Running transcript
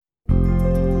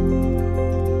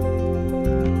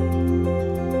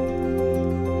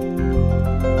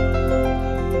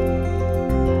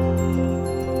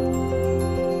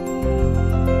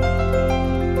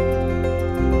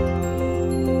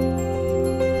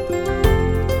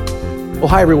Well,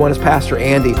 hi everyone, it's Pastor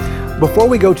Andy. Before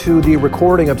we go to the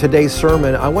recording of today's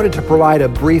sermon, I wanted to provide a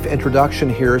brief introduction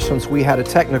here since we had a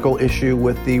technical issue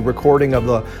with the recording of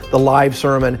the live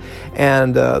sermon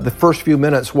and the first few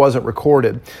minutes wasn't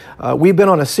recorded. We've been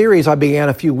on a series I began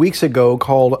a few weeks ago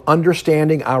called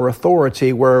Understanding Our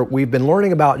Authority, where we've been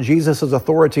learning about Jesus'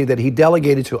 authority that he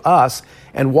delegated to us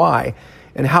and why,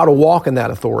 and how to walk in that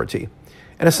authority.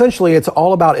 And essentially, it's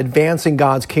all about advancing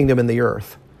God's kingdom in the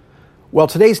earth. Well,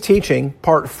 today's teaching,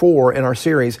 part 4 in our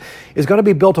series, is going to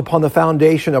be built upon the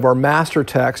foundation of our master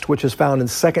text, which is found in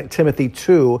 2 Timothy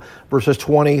 2, verses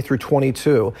 20 through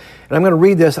 22. And I'm going to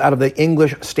read this out of the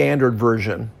English Standard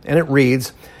Version. And it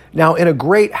reads, "Now in a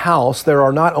great house there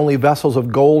are not only vessels of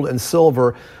gold and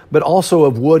silver, but also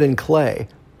of wood and clay,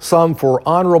 some for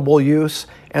honorable use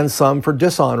and some for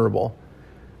dishonorable.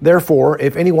 Therefore,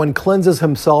 if anyone cleanses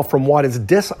himself from what is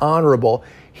dishonorable,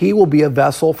 he will be a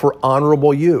vessel for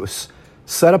honorable use,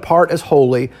 set apart as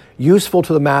holy, useful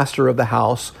to the master of the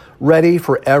house, ready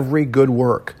for every good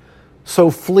work. So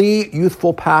flee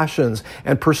youthful passions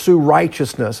and pursue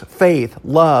righteousness, faith,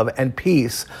 love, and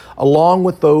peace, along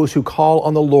with those who call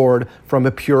on the Lord from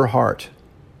a pure heart."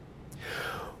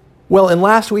 Well, in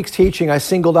last week's teaching, I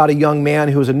singled out a young man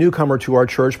who was a newcomer to our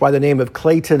church by the name of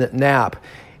Clayton Knapp.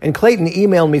 And Clayton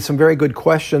emailed me some very good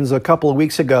questions a couple of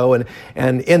weeks ago,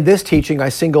 and in this teaching, I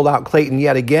singled out Clayton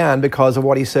yet again because of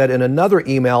what he said in another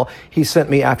email he sent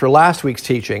me after last week's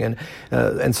teaching.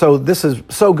 And so this is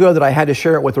so good that I had to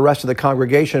share it with the rest of the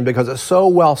congregation because it so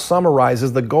well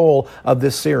summarizes the goal of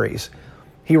this series.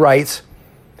 He writes,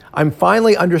 "I'm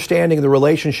finally understanding the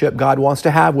relationship God wants to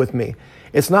have with me.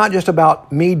 It's not just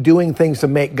about me doing things to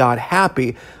make God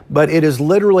happy, but it is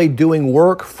literally doing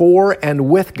work for and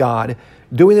with God,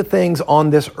 doing the things on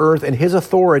this earth in His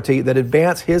authority that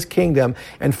advance His kingdom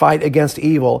and fight against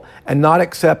evil, and not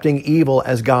accepting evil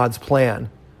as God's plan."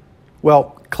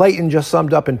 Well, Clayton just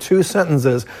summed up in 2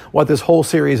 sentences what this whole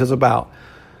series is about.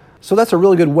 So that's a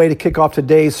really good way to kick off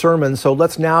today's sermon. So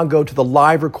let's now go to the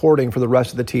live recording for the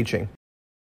rest of the teaching.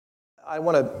 I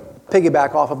want to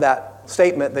piggyback off of that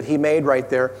statement that he made right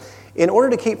there. In order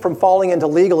to keep from falling into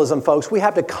legalism, folks, we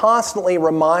have to constantly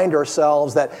remind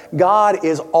ourselves that God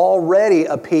is already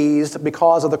appeased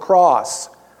because of the cross.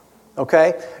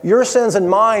 Okay? Your sins and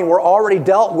mine were already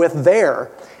dealt with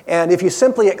there. And if you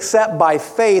simply accept by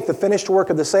faith the finished work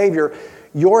of the Savior,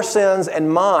 your sins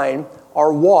and mine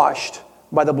are washed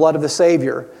by the blood of the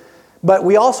Savior. But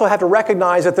we also have to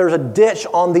recognize that there's a ditch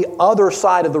on the other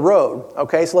side of the road.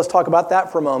 Okay? So let's talk about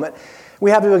that for a moment. We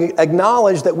have to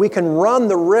acknowledge that we can run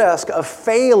the risk of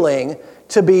failing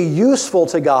to be useful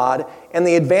to God and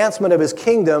the advancement of His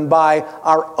kingdom by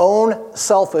our own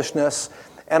selfishness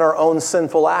and our own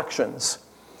sinful actions.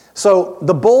 So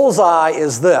the bullseye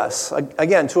is this.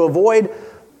 Again, to avoid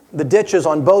the ditches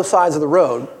on both sides of the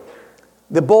road,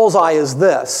 the bullseye is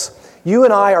this. You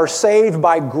and I are saved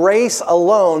by grace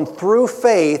alone through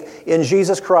faith in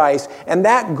Jesus Christ, and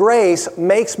that grace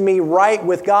makes me right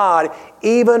with God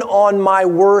even on my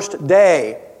worst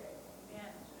day.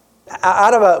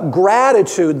 Out of a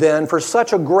gratitude then for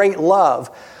such a great love,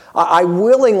 I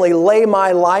willingly lay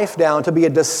my life down to be a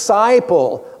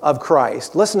disciple of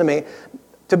Christ. Listen to me,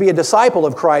 to be a disciple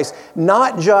of Christ,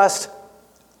 not just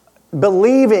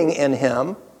believing in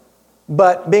Him,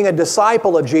 but being a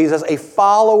disciple of Jesus, a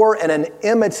follower and an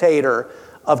imitator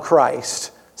of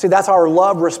Christ. See, that's our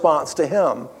love response to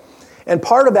Him. And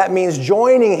part of that means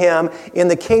joining Him in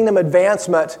the kingdom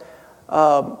advancement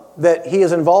that He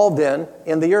is involved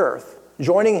in the earth.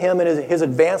 Joining Him in His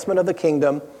advancement of the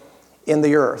kingdom in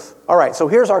the earth. All right, so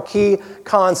here's our key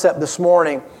concept this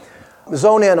morning.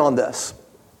 Zone in on this.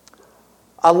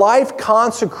 A life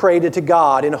consecrated to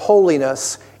God in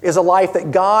holiness is a life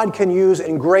that God can use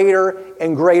in greater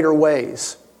and greater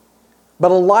ways.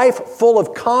 But a life full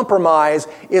of compromise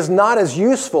is not as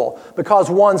useful because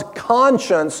one's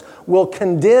conscience will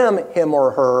condemn him or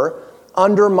her,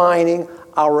 undermining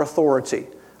our authority.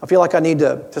 I feel like I need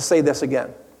to say this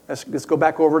again. Let's go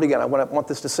back over it again. I want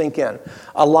this to sink in.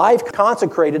 A life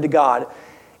consecrated to God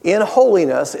in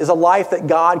holiness is a life that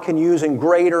God can use in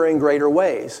greater and greater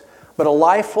ways. But a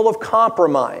life full of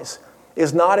compromise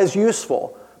is not as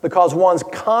useful because one's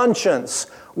conscience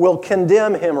will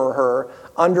condemn him or her,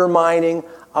 undermining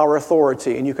our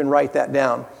authority. And you can write that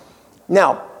down.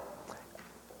 Now,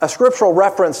 a scriptural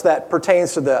reference that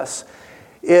pertains to this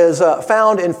is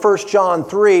found in 1 John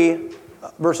 3,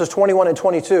 verses 21 and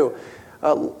 22.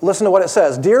 Listen to what it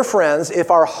says. "Dear friends,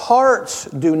 if our hearts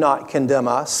do not condemn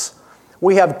us,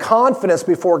 We have confidence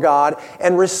before God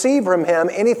and receive from Him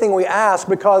anything we ask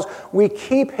because we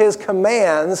keep His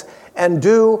commands and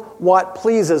do what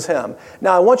pleases Him.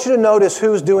 Now, I want you to notice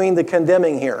who's doing the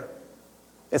condemning here.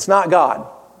 It's not God.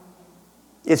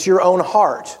 It's your own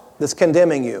heart that's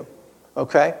condemning you,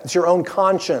 okay? It's your own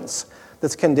conscience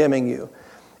that's condemning you.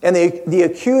 And the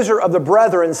accuser of the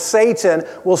brethren, Satan,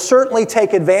 will certainly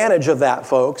take advantage of that,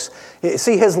 folks.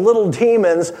 See, his little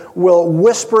demons will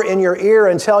whisper in your ear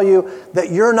and tell you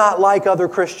that you're not like other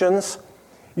Christians.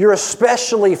 You're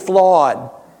especially flawed.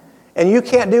 And you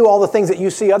can't do all the things that you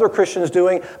see other Christians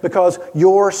doing because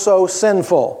you're so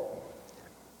sinful.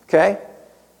 Okay?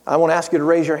 I won't ask you to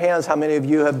raise your hands how many of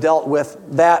you have dealt with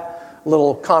that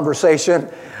little conversation.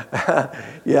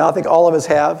 Yeah, I think all of us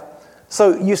have.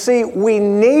 So you see, we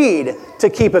need to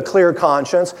keep a clear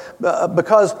conscience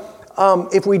because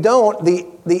if we don't,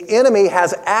 the enemy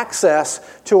has access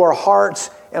to our hearts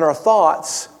and our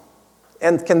thoughts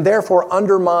and can therefore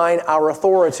undermine our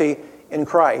authority in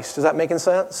Christ. Is that making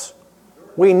sense?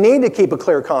 We need to keep a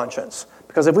clear conscience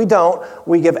because if we don't,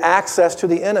 we give access to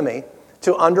the enemy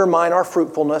to undermine our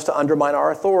fruitfulness, to undermine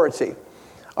our authority.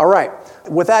 All right.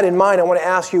 With that in mind, I want to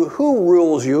ask you, who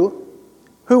rules you?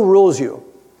 Who rules you?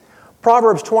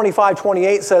 Proverbs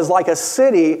 25:28 says, like a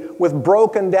city with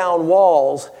broken down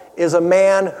walls is a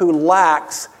man who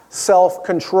lacks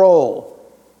self-control.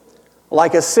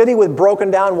 Like a city with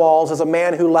broken down walls is a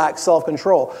man who lacks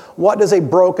self-control. What does a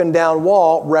broken down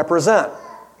wall represent?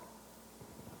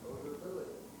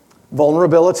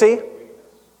 Vulnerability,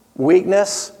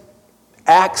 weakness,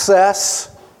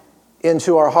 access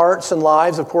into our hearts and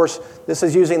lives. Of course, this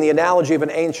is using the analogy of an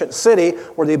ancient city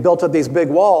where they built up these big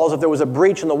walls. If there was a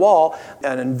breach in the wall,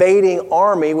 an invading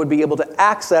army would be able to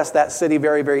access that city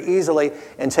very, very easily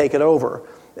and take it over.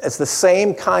 It's the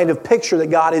same kind of picture that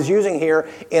God is using here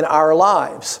in our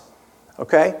lives.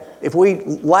 Okay? If we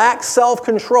lack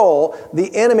self-control,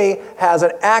 the enemy has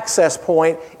an access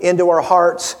point into our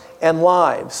hearts and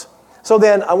lives. So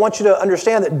then I want you to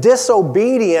understand that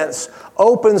disobedience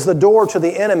opens the door to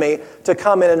the enemy to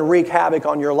come in and wreak havoc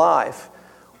on your life.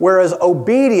 Whereas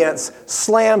obedience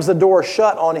slams the door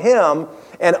shut on him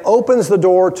and opens the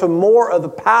door to more of the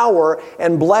power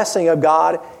and blessing of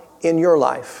God in your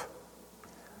life.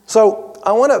 So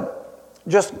I want to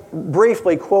just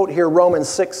briefly quote here Romans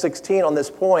 6:16 on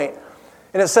this point.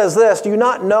 And it says this, "Do you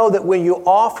not know that when you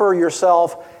offer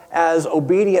yourself as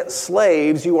obedient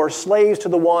slaves, you are slaves to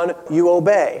the one you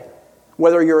obey,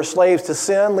 whether you're slaves to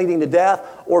sin leading to death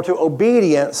or to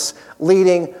obedience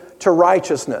leading to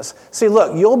righteousness." See,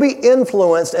 look, you'll be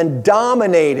influenced and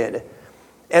dominated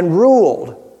and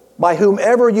ruled by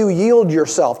whomever you yield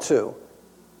yourself to,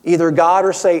 either God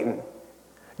or Satan.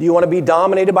 Do you want to be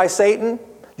dominated by Satan?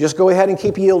 Just go ahead and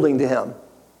keep yielding to him.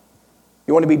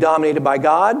 You want to be dominated by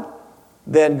God?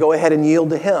 Then go ahead and yield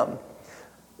to him.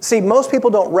 See, most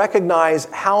people don't recognize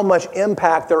how much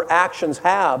impact their actions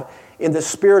have in the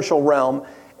spiritual realm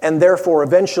and therefore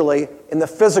eventually in the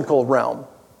physical realm.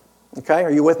 Okay,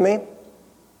 are you with me?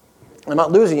 I'm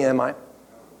not losing you, am I?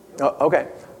 Oh, okay,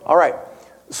 all right.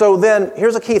 So then,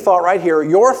 here's a key thought right here.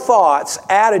 Your thoughts,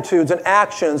 attitudes, and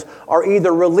actions are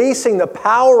either releasing the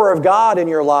power of God in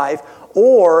your life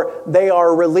or they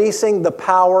are releasing the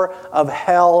power of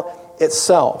hell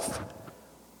itself.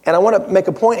 And I want to make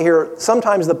a point here.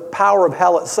 Sometimes the power of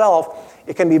hell itself,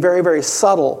 it can be very, very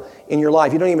subtle in your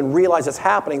life. You don't even realize it's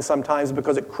happening sometimes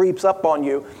because it creeps up on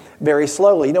you very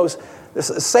slowly. You know,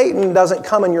 Satan doesn't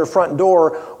come in your front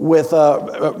door with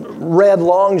red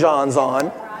long johns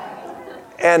on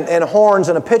and horns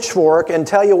and a pitchfork and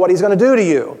tell you what he's going to do to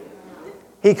you.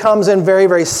 He comes in very,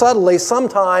 very subtly,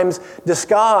 sometimes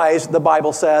disguised, the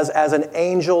Bible says, as an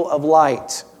angel of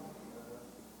light.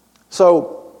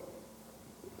 So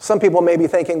some people may be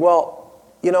thinking, well,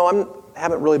 you know, I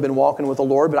haven't really been walking with the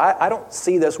Lord, but I don't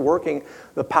see this working,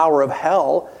 the power of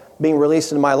hell being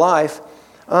released in my life.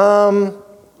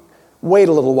 Wait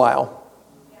a little while.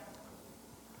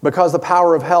 Because the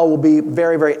power of hell will be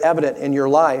very, very evident in your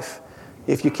life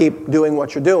if you keep doing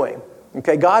what you're doing.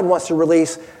 Okay, God wants to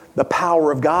release the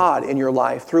power of God in your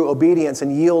life through obedience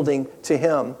and yielding to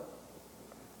Him.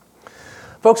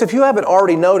 Folks, if you haven't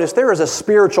already noticed, there is a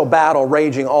spiritual battle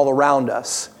raging all around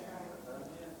us,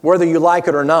 whether you like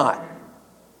it or not.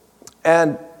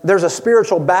 And there's a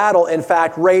spiritual battle, in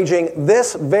fact, raging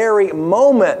this very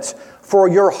moment for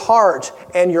your heart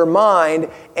and your mind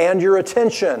and your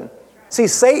attention. See,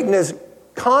 Satan is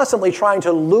constantly trying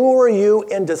to lure you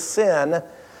into sin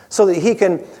so that he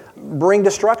can bring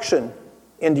destruction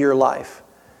into your life.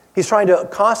 He's trying to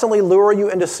constantly lure you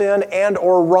into sin and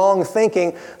or wrong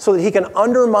thinking so that he can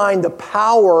undermine the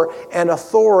power and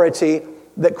authority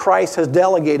that Christ has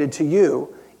delegated to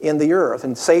you in the earth,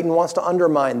 and Satan wants to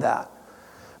undermine that.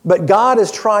 But God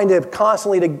is trying to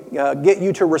constantly get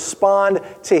you to respond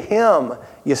to Him,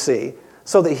 you see,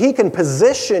 so that He can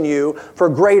position you for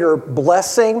greater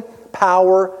blessing,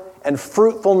 power, and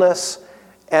fruitfulness,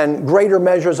 and greater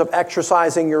measures of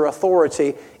exercising your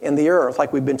authority in the earth,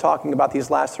 like we've been talking about these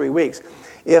last 3 weeks.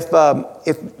 If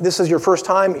this is your first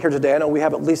time here today, I know we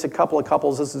have at least a couple of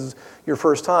couples, this is your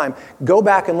first time, go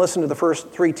back and listen to the first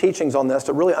 3 teachings on this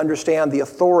to really understand the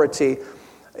authority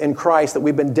in Christ that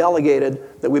we've been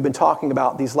delegated, that we've been talking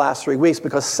about these last 3 weeks,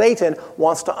 because Satan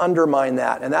wants to undermine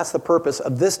that, and that's the purpose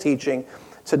of this teaching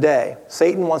today.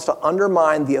 Satan wants to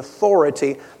undermine the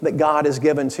authority that God has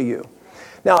given to you.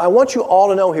 Now, I want you all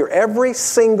to know here, every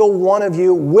single one of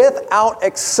you, without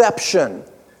exception,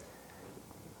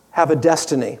 have a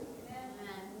destiny.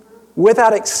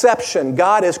 Without exception,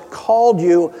 God has called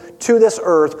you to this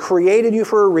earth, created you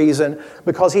for a reason,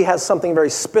 because He has something very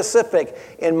specific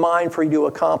in mind for you to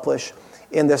accomplish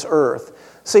in this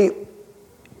earth. See,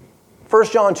 1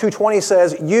 John 2:20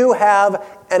 says, you have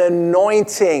an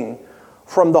anointing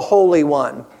from the Holy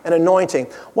One. An anointing.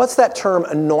 What's that term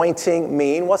anointing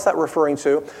mean? What's that referring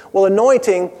to? Well,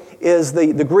 anointing is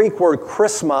the Greek word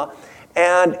charisma,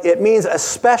 and it means a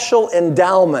special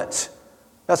endowment.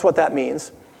 That's what that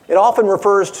means. It often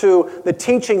refers to the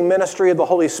teaching ministry of the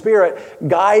Holy Spirit,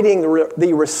 guiding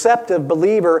the receptive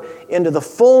believer into the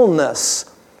fullness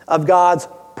of God's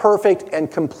perfect and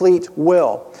complete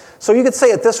will. So you could say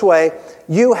it this way,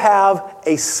 you have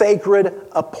a sacred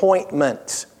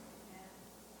appointment.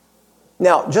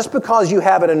 Now, just because you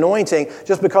have an anointing,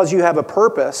 just because you have a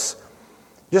purpose,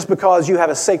 just because you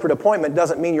have a sacred appointment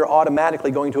doesn't mean you're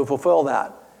automatically going to fulfill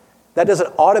that. That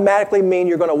doesn't automatically mean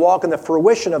you're going to walk in the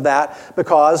fruition of that,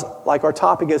 because, like our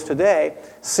topic is today,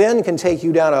 sin can take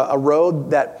you down a road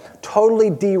that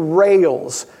totally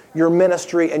derails your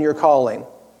ministry and your calling.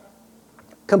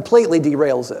 Completely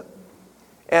derails it.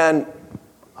 And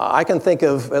I can think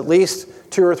of at least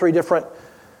 2 or 3 different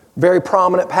very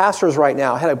prominent pastors right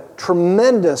now had a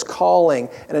tremendous calling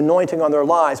and anointing on their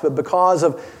lives, but because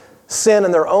of sin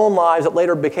in their own lives that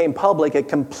later became public, it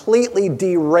completely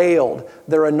derailed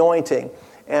their anointing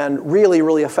and really,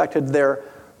 really affected their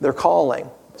calling.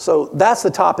 So that's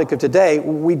the topic of today.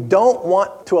 We don't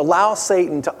want to allow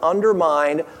Satan to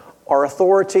undermine our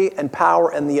authority and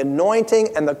power and the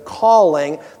anointing and the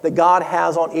calling that God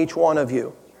has on each one of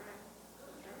you.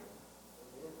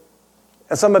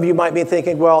 And some of you might be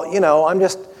thinking, well, I'm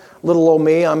just little old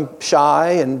me, I'm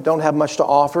shy and don't have much to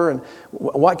offer, and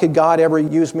what could God ever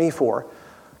use me for?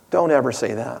 Don't ever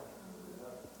say that.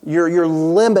 You're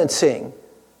limiting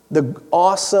the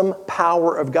awesome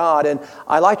power of God. And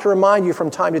I like to remind you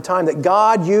from time to time that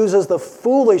God uses the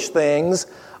foolish things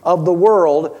of the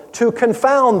world to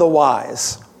confound the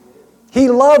wise. He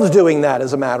loves doing that,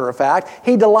 as a matter of fact.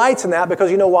 He delights in that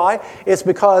because you know why? It's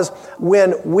because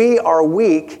when we are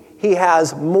weak, He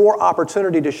has more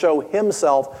opportunity to show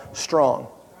Himself strong.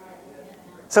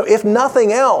 So if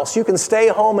nothing else, you can stay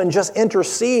home and just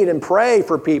intercede and pray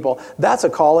for people. That's a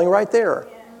calling right there.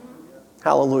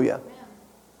 Hallelujah.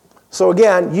 So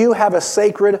again, you have a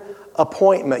sacred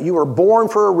appointment. You were born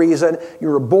for a reason. You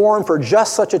were born for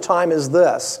just such a time as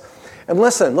this. And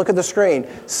listen, look at the screen.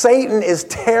 Satan is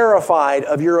terrified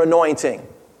of your anointing,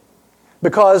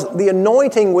 because the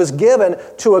anointing was given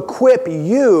to equip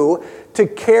you to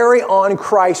carry on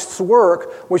Christ's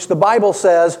work, which the Bible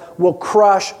says will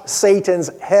crush Satan's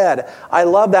head. I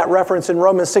love that reference in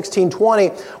Romans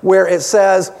 16:20, where it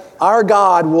says, our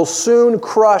God will soon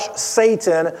crush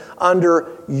Satan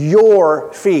under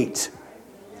your feet.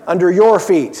 Under your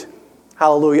feet.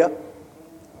 Hallelujah.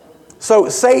 So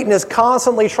Satan is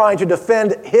constantly trying to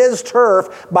defend his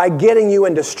turf by getting you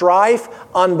into strife,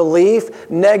 unbelief,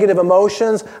 negative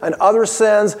emotions, and other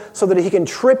sins so that he can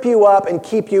trip you up and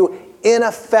keep you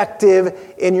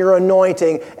ineffective in your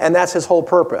anointing. And that's his whole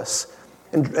purpose.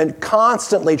 And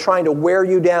constantly trying to wear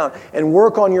you down and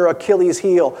work on your Achilles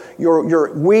heel,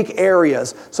 your weak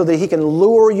areas, so that he can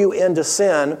lure you into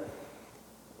sin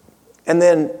and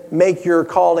then make your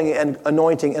calling and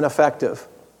anointing ineffective.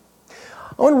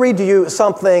 I want to read to you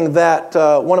something that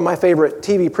one of my favorite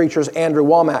TV preachers, Andrew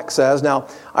Wommack, says. Now,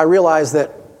 I realize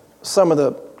that some of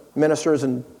the ministers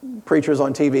and preachers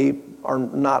on TV are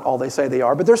not all they say they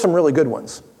are, but there's some really good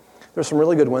ones. There's some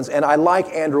really good ones, and I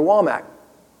like Andrew Wommack.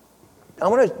 I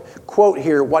want to quote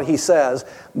here what he says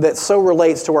that so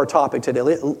relates to our topic today.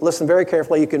 Listen very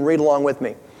carefully. You can read along with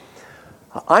me.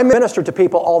 I minister to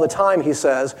people all the time, he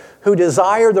says, who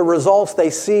desire the results they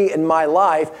see in my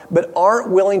life, but aren't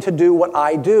willing to do what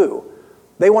I do.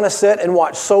 They want to sit and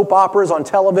watch soap operas on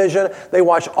television. They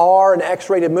watch R and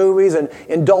X-rated movies and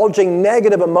indulging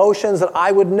negative emotions that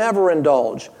I would never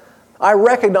indulge. I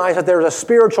recognize that there's a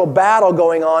spiritual battle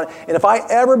going on, and if I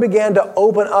ever began to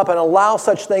open up and allow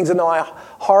such things into my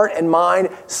heart and mind,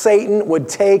 Satan would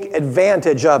take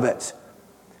advantage of it.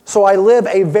 So I live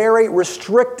a very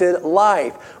restricted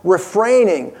life,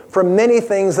 refraining from many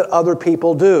things that other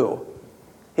people do.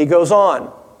 He goes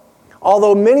on.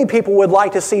 Although many people would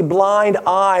like to see blind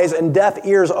eyes and deaf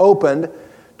ears opened,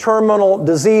 terminal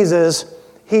diseases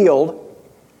healed,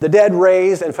 the dead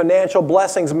raised, and financial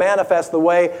blessings manifest the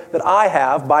way that I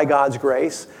have by God's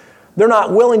grace, they're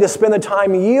not willing to spend the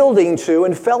time yielding to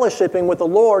and fellowshipping with the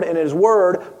Lord in His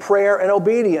Word, prayer, and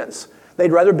obedience.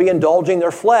 They'd rather be indulging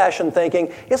their flesh and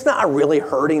thinking, it's not really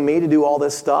hurting me to do all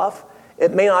this stuff.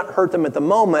 It may not hurt them at the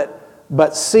moment,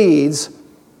 but seeds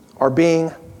are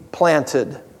being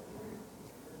planted.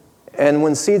 And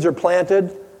when seeds are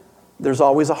planted, there's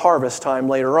always a harvest time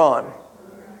later on.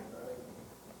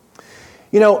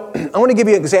 You know, I want to give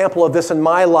you an example of this in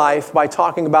my life by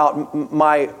talking about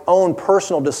my own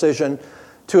personal decision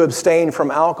to abstain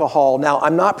from alcohol. Now,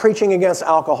 I'm not preaching against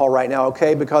alcohol right now,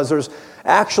 okay, because there's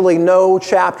actually no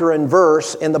chapter and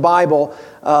verse in the Bible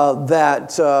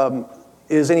that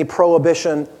is any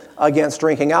prohibition against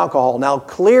drinking alcohol. Now,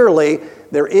 clearly,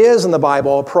 there is in the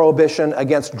Bible a prohibition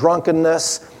against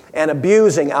drunkenness and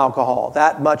abusing alcohol.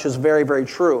 That much is very, very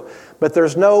true. But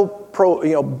there's no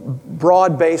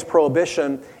broad-based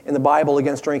prohibition in the Bible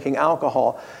against drinking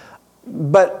alcohol.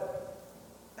 But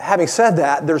having said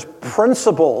that, there's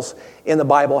principles in the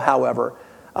Bible, however,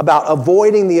 about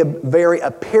avoiding the very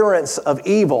appearance of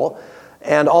evil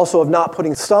and also of not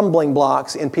putting stumbling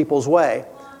blocks in people's way.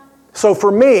 So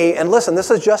for me, and listen,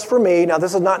 this is just for me. Now,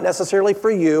 this is not necessarily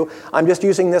for you. I'm just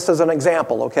using this as an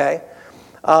example, okay?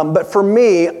 But for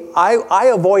me,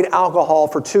 I avoid alcohol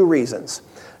for two reasons.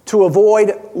 To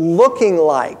avoid looking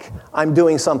like I'm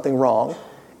doing something wrong,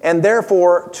 and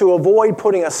therefore to avoid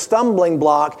putting a stumbling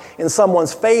block in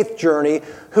someone's faith journey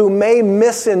who may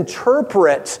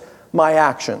misinterpret my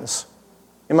actions.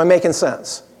 Am I making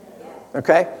sense?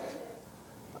 Okay?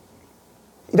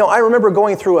 You know, I remember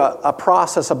going through a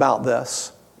process about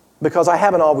this because I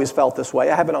haven't always felt this way.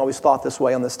 I haven't always thought this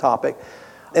way on this topic.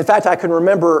 In fact, I can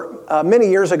remember many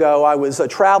years ago, I was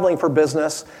traveling for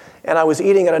business, and I was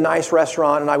eating at a nice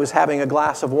restaurant, and I was having a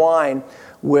glass of wine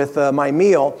with my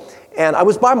meal. And I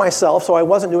was by myself, so I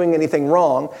wasn't doing anything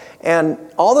wrong. And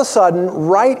all of a sudden,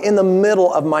 right in the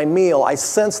middle of my meal, I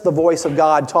sensed the voice of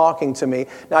God talking to me.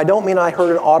 Now, I don't mean I heard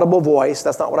an audible voice.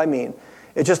 That's not what I mean.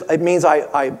 It means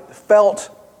I felt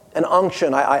an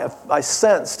unction. I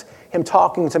sensed Him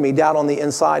talking to me down on the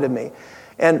inside of me.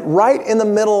 And right in the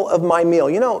middle of my meal,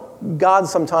 you know, God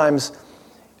sometimes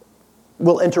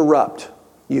will interrupt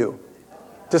you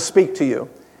to speak to you.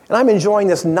 And I'm enjoying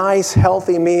this nice,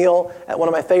 healthy meal at one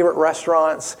of my favorite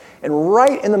restaurants. And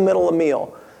right in the middle of the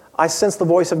meal, I sensed the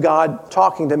voice of God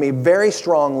talking to me very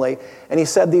strongly. And He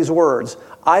said these words,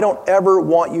 "I don't ever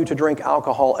want you to drink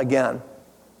alcohol again."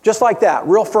 Just like that,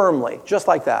 real firmly, just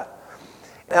like that.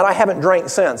 And I haven't drank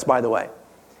since, by the way.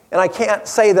 And I can't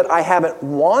say that I haven't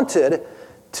wanted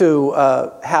to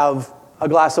have a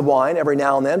glass of wine every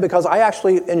now and then, because I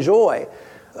actually enjoy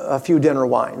a few dinner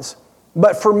wines.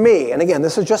 But for me, and again,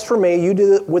 this is just for me, you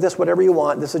do with this whatever you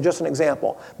want, this is just an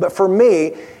example. But for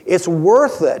me, it's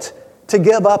worth it to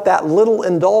give up that little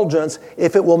indulgence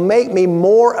if it will make me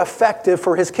more effective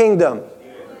for His kingdom.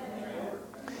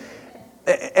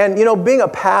 And you know, being a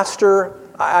pastor,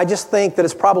 I just think that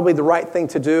it's probably the right thing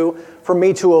to do for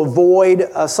me to avoid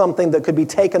something that could be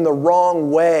taken the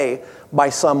wrong way by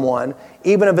someone,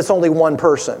 even if it's only one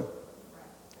person.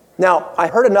 Now, I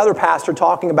heard another pastor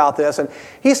talking about this, and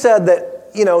he said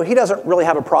that, you know, he doesn't really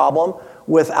have a problem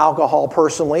with alcohol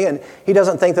personally, and he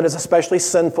doesn't think that it's especially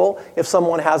sinful if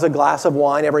someone has a glass of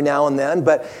wine every now and then.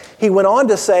 But he went on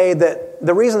to say that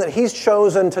the reason that he's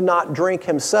chosen to not drink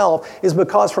himself is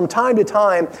because from time to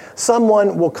time,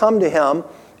 someone will come to him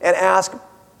and ask,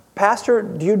 "Pastor,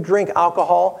 do you drink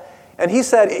alcohol?" And he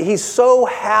said he's so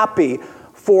happy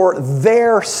for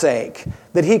their sake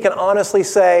that he can honestly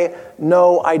say,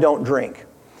 "No, I don't drink."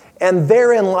 And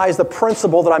therein lies the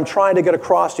principle that I'm trying to get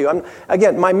across to you.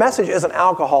 Again, my message isn't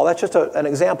alcohol. That's just an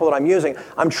example that I'm using.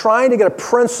 I'm trying to get a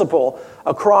principle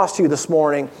across to you this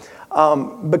morning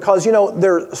because, you know,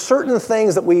 there are certain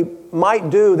things that we might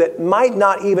do that might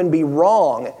not even be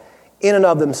wrong in and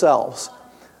of themselves.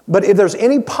 But if there's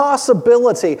any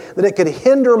possibility that it could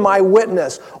hinder my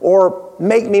witness or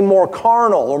make me more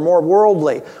carnal or more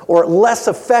worldly or less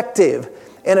effective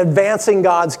in advancing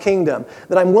God's kingdom,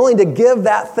 that I'm willing to give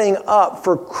that thing up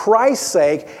for Christ's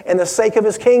sake and the sake of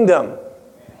His kingdom.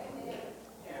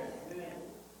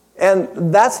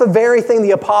 And that's the very thing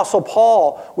the Apostle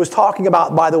Paul was talking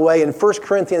about, by the way, in 1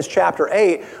 Corinthians chapter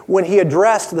 8, when he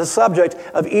addressed the subject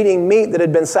of eating meat that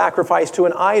had been sacrificed to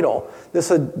an idol.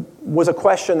 This was a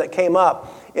question that came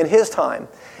up in his time.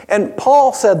 And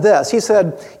Paul said this. He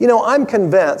said, I'm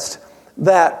convinced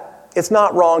that it's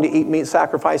not wrong to eat meat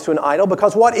sacrificed to an idol,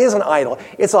 because what is an idol?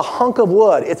 It's a hunk of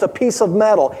wood. It's a piece of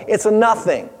metal. It's a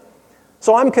nothing.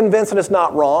 So I'm convinced that it's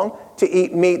not wrong to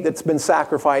eat meat that's been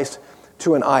sacrificed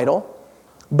to an idol.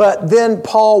 But then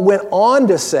Paul went on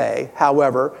to say,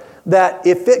 however, that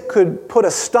if it could put a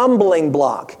stumbling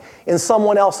block in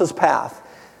someone else's path,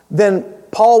 then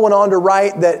Paul went on to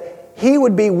write that he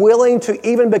would be willing to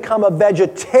even become a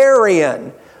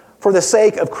vegetarian for the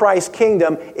sake of Christ's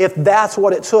kingdom if that's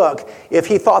what it took, if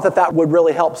he thought that that would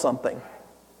really help something.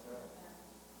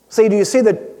 See, do you see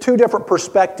the two different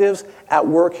perspectives at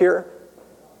work here?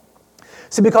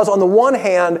 See, because on the one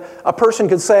hand, a person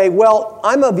could say, well,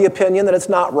 I'm of the opinion that it's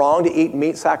not wrong to eat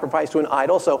meat sacrificed to an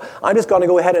idol, so I'm just going to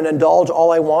go ahead and indulge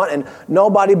all I want, and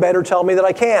nobody better tell me that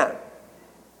I can't.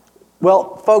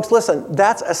 Well, folks, listen,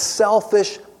 that's a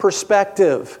selfish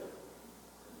perspective.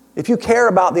 If you care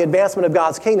about the advancement of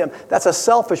God's kingdom, that's a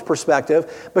selfish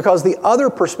perspective, because the other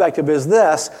perspective is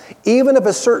this: even if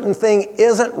a certain thing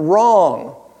isn't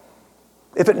wrong,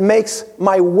 if it makes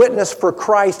my witness for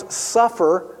Christ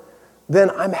suffer, then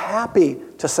I'm happy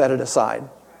to set it aside,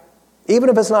 even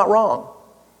if it's not wrong.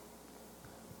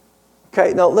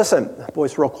 Okay, now listen. Boy,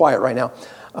 it's real quiet right now.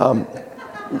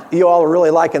 You all are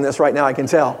really liking this right now, I can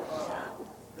tell.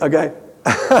 Okay?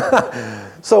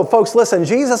 So, folks, listen.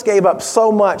 Jesus gave up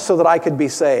so much so that I could be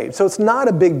saved. So it's not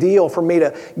a big deal for me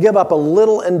to give up a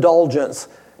little indulgence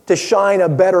to shine a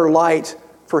better light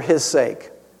for His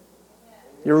sake.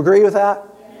 You agree with that?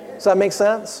 Does that make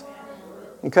sense?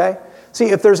 Okay? See,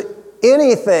 if there's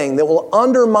anything that will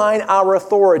undermine our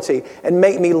authority and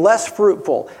make me less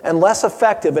fruitful and less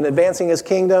effective in advancing His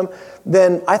kingdom,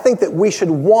 then I think that we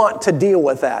should want to deal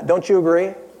with that. Don't you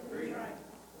agree?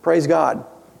 Praise God.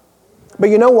 But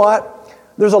you know what?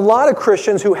 There's a lot of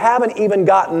Christians who haven't even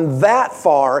gotten that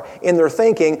far in their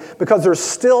thinking because they're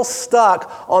still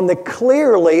stuck on the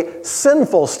clearly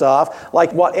sinful stuff,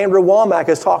 like what Andrew Womack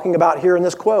is talking about here in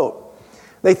this quote.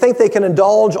 They think they can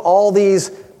indulge all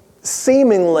these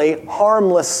seemingly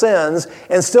harmless sins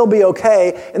and still be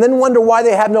okay, and then wonder why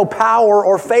they have no power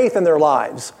or faith in their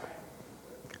lives.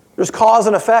 There's cause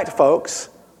and effect, folks.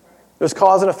 There's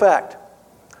cause and effect.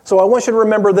 So I want you to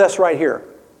remember this right here.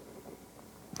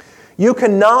 You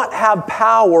cannot have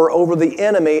power over the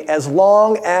enemy as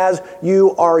long as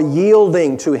you are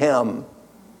yielding to him.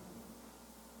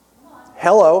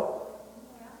 Hello.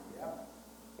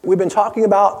 We've been talking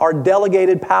about our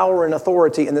delegated power and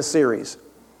authority in this series.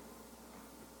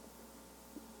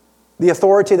 The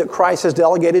authority that Christ has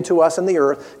delegated to us in the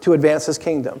earth to advance His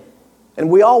kingdom. And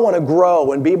we all want to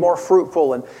grow and be more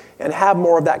fruitful and have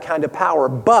more of that kind of power.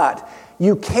 But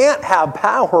you can't have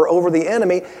power over the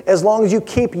enemy as long as you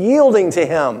keep yielding to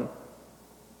him.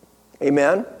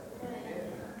 Amen?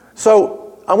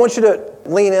 So I want you to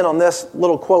lean in on this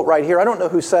little quote right here. I don't know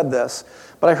who said this,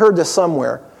 but I heard this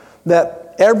somewhere,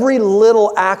 that every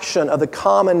little action of the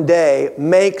common day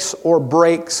makes or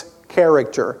breaks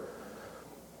character.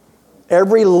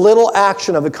 Every little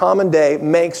action of the common day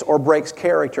makes or breaks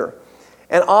character.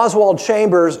 And Oswald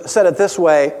Chambers said it this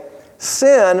way: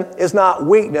 sin is not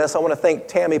weakness. I want to thank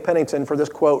Tammy Pennington for this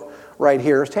quote right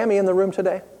here. Is Tammy in the room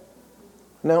today?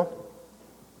 No?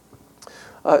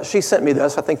 She sent me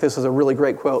this. I think this is a really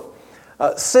great quote.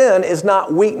 Sin is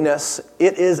not weakness.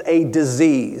 It is a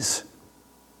disease.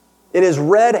 It is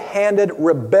red-handed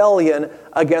rebellion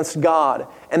against God.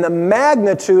 And the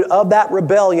magnitude of that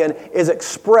rebellion is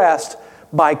expressed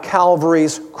by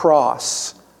Calvary's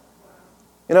cross.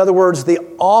 In other words, the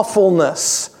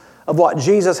awfulness of what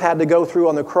Jesus had to go through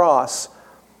on the cross,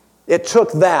 it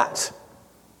took that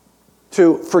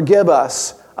to forgive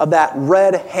us of that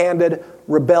red-handed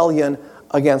rebellion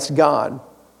against God.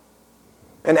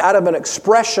 And out of an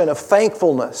expression of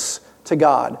thankfulness to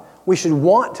God, we should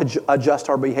want to adjust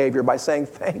our behavior by saying,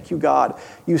 "Thank you, God.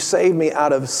 You saved me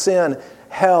out of sin,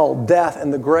 hell, death,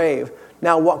 and the grave.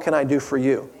 Now what can I do for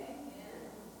you?"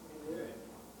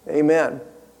 Amen.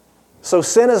 So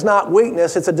sin is not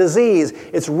weakness, it's a disease.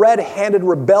 It's red-handed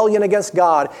rebellion against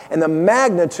God, and the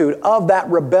magnitude of that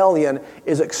rebellion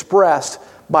is expressed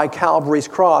by Calvary's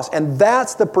cross. And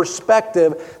that's the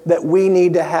perspective that we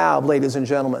need to have, ladies and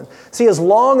gentlemen. See, as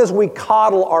long as we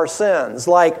coddle our sins,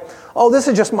 like, oh, this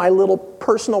is just my little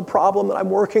personal problem that I'm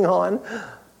working on,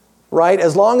 right?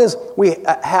 As long as we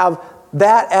have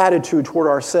that attitude toward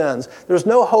our sins, there's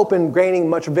no hope in gaining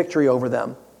much victory over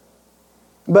them.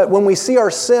 But when we see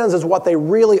our sins as what they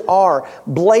really are,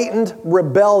 blatant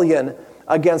rebellion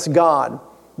against God,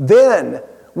 then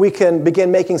we can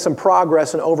begin making some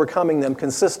progress in overcoming them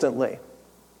consistently.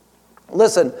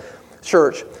 Listen,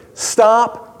 church,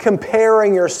 stop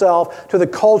comparing yourself to the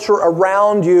culture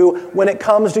around you when it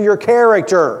comes to your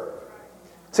character.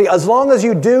 See, as long as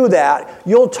you do that,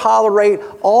 you'll tolerate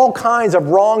all kinds of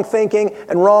wrong thinking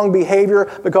and wrong behavior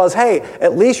because, hey,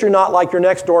 at least you're not like your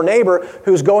next door neighbor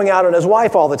who's going out on his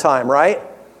wife all the time, right?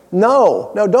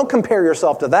 No, don't compare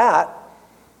yourself to that.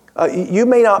 You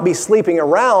may not be sleeping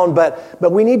around,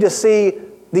 but we need to see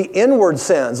the inward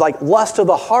sins, like lust of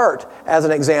the heart, as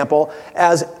an example,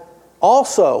 as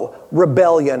also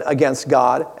rebellion against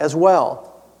God as well.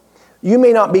 You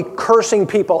may not be cursing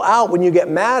people out when you get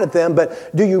mad at them,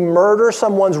 but do you murder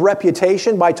someone's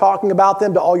reputation by talking about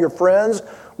them to all your friends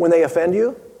when they offend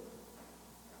you?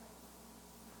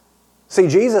 See,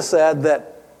 Jesus said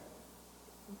that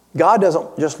God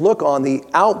doesn't just look on the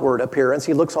outward appearance,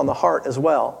 He looks on the heart as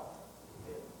well.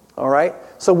 All right?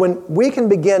 So when we can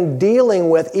begin dealing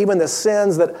with even the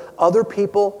sins that other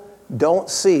people don't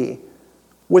see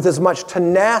with as much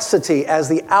tenacity as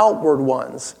the outward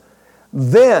ones,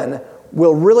 then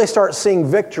we'll really start seeing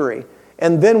victory,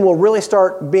 and then we'll really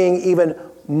start being even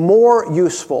more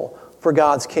useful for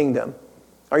God's kingdom.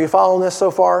 Are you following this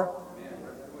so far?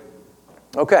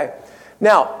 Okay.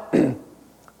 Now,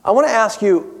 I want to ask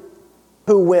you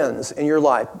who wins in your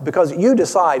life, because you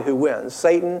decide who wins,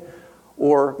 Satan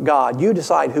or God. You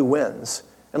decide who wins.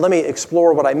 And let me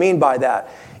explore what I mean by that.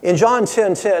 In John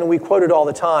 10:10, we quote it all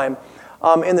the time.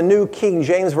 In the New King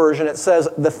James Version, it says,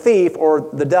 the thief, or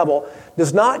the devil,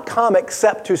 does not come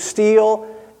except to steal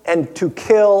and to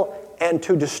kill and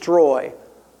to destroy.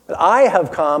 But I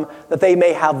have come that they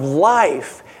may have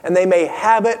life, and they may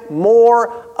have it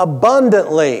more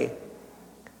abundantly.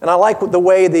 And I like the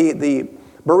way the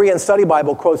Berean Study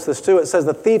Bible quotes this too. It says,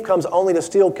 the thief comes only to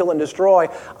steal, kill, and destroy.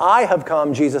 I have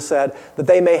come, Jesus said, that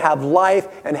they may have life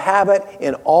and have it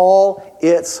in all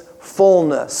its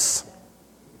fullness.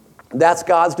 That's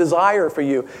God's desire for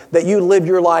you, that you live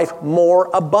your life more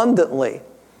abundantly.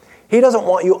 He doesn't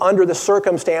want you under the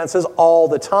circumstances all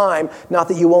the time. Not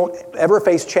that you won't ever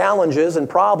face challenges and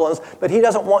problems, but He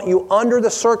doesn't want you under the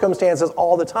circumstances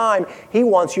all the time. He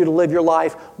wants you to live your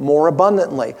life more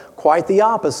abundantly. Quite the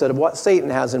opposite of what Satan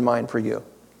has in mind for you.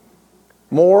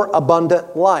 More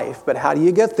abundant life. But how do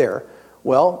you get there?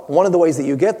 Well, one of the ways that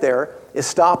you get there is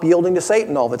stop yielding to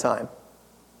Satan all the time.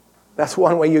 That's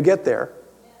one way you get there.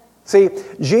 See,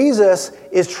 Jesus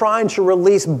is trying to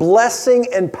release blessing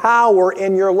and power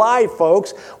in your life,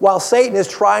 folks, while Satan is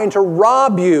trying to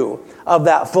rob you of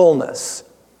that fullness.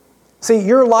 See,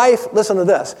 your life, listen to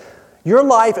this, your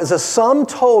life is a sum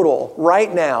total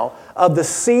right now of the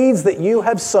seeds that you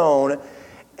have sown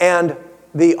and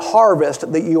the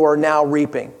harvest that you are now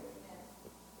reaping.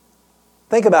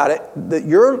 Think about it, that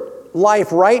your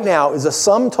life right now is a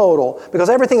sum total, because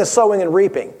everything is sowing and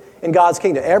reaping. In God's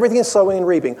kingdom, everything is sowing and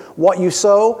reaping. What you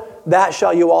sow, that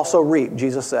shall you also reap,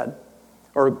 Jesus said.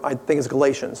 Or I think it's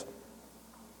Galatians.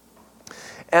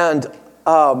 And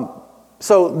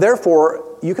so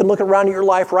therefore, you can look around at your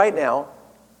life right now.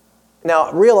 Now,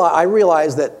 I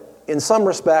realize that in some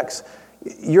respects,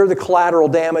 you're the collateral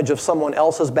damage of someone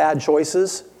else's bad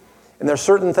choices. And there's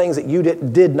certain things that you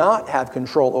did not have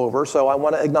control over. So I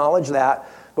want to acknowledge that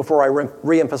before I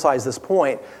reemphasize this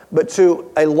point. But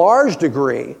to a large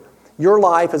degree, your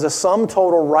life is a sum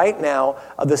total right now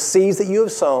of the seeds that you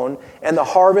have sown and the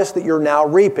harvest that you're now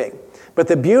reaping. But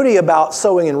the beauty about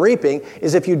sowing and reaping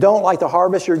is if you don't like the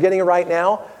harvest you're getting right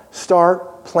now,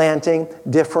 start planting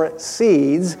different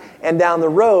seeds, and down the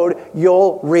road,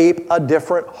 you'll reap a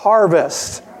different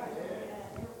harvest.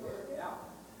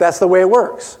 That's the way it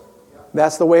works.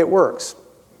 That's the way it works.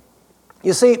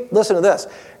 You see, listen to this.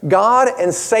 God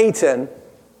and Satan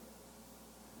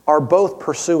are both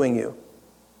pursuing you.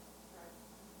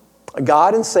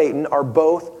 God and Satan are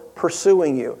both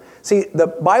pursuing you. See, the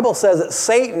Bible says that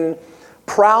Satan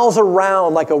prowls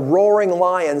around like a roaring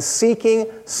lion seeking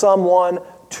someone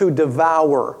to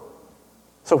devour.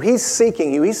 So he's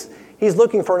seeking you. He's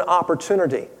looking for an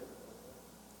opportunity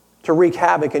to wreak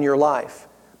havoc in your life.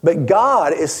 But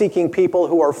God is seeking people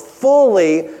who are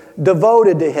fully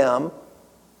devoted to Him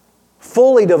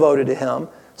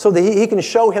so that he can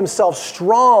show himself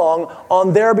strong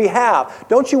on their behalf.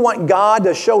 Don't you want God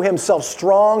to show himself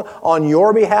strong on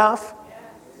your behalf?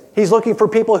 He's looking for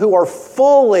people who are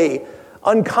fully,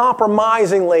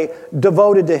 uncompromisingly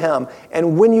devoted to him.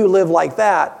 And when you live like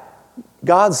that,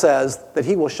 God says that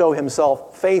he will show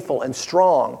himself faithful and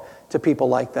strong to people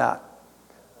like that.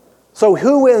 So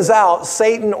who wins out,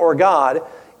 Satan or God,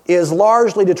 is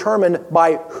largely determined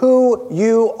by who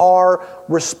you are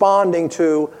responding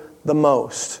to the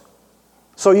most.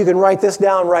 So you can write this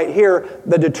down right here.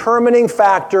 The determining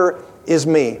factor is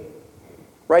me.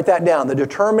 Write that down. The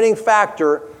determining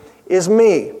factor is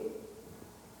me.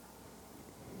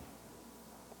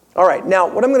 All right, now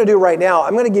what I'm going to do right now,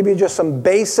 I'm going to give you just some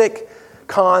basic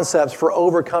concepts for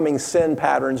overcoming sin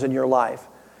patterns in your life.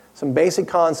 Some basic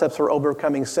concepts for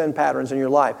overcoming sin patterns in your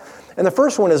life. And the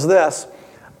first one is this.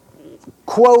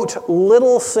 Quote,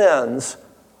 little sins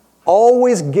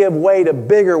always give way to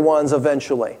bigger ones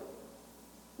eventually.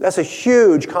 That's a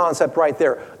huge concept right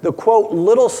there. The quote,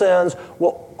 little sins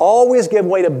will always give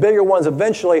way to bigger ones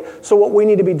eventually. So what we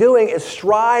need to be doing is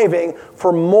striving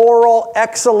for moral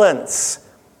excellence.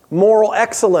 Moral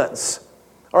excellence.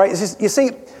 All right, you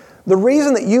see, the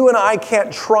reason that you and I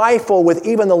can't trifle with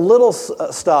even the little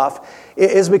stuff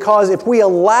is because if we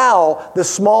allow the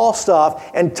small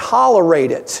stuff and tolerate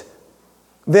it,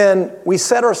 then we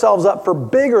set ourselves up for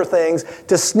bigger things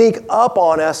to sneak up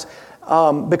on us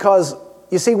because,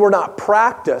 you see, we're not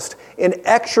practiced in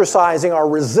exercising our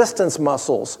resistance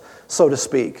muscles, so to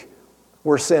speak,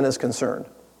 where sin is concerned.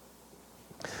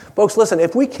 Folks, listen,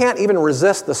 if we can't even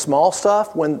resist the small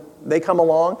stuff when they come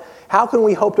along, how can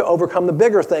we hope to overcome the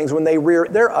bigger things when they rear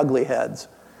their ugly heads?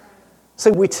 See,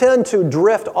 we tend to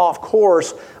drift off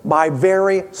course by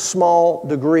very small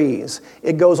degrees.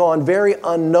 It goes on very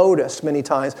unnoticed many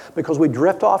times because we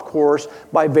drift off course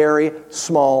by very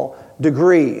small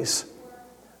degrees.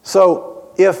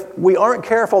 So if we aren't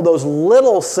careful, those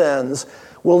little sins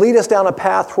will lead us down a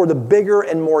path toward the bigger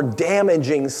and more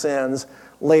damaging sins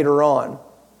later on.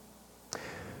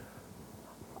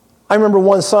 I remember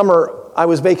one summer I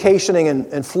was vacationing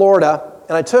in Florida,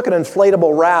 and I took an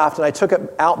inflatable raft, and I took it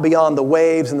out beyond the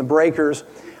waves and the breakers,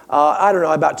 I don't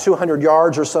know, about 200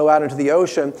 yards or so out into the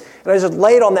ocean. And I just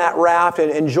laid on that raft and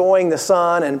enjoying the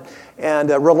sun and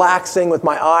relaxing with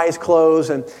my eyes closed.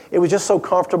 And it was just so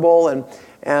comfortable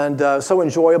and so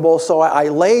enjoyable. So I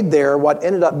laid there what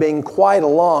ended up being quite a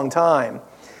long time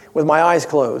with my eyes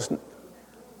closed.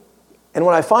 And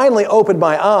when I finally opened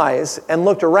my eyes and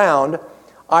looked around,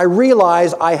 I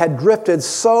realized I had drifted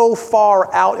so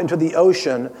far out into the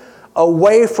ocean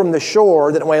away from the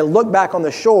shore that when I looked back on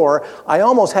the shore, I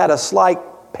almost had a slight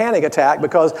panic attack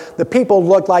because the people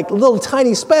looked like little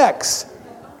tiny specks.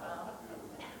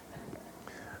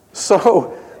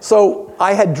 So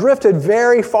I had drifted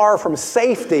very far from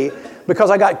safety because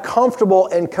I got comfortable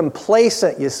and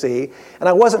complacent, you see, and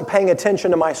I wasn't paying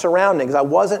attention to my surroundings. I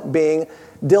wasn't being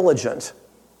diligent.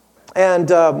 And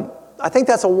I think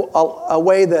that's a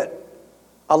way that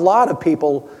a lot of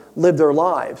people live their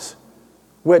lives,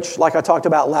 which, like I talked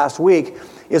about last week,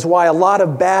 is why a lot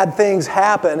of bad things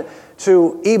happen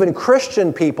to even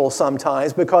Christian people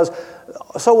sometimes, because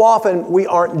so often we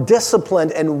aren't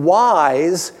disciplined and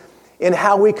wise in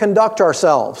how we conduct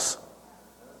ourselves.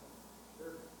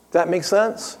 Does that make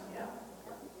sense?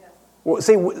 Well,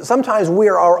 see, sometimes we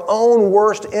are our own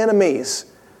worst enemies.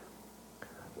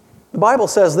 The Bible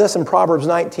says this in Proverbs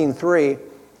 19:3.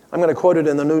 I'm going to quote it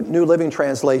in the New Living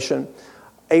Translation.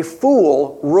 A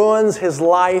fool ruins his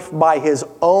life by his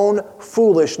own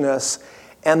foolishness,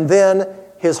 and then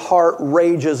his heart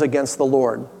rages against the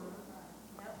Lord.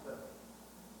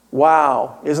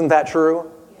 Wow, isn't that true?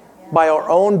 By our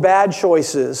own bad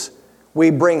choices,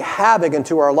 we bring havoc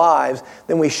into our lives.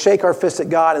 Then we shake our fist at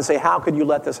God and say, how could you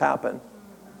let this happen?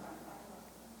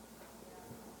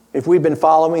 If we'd been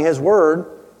following His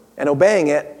Word and obeying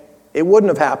it, it wouldn't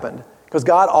have happened. Because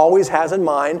God always has in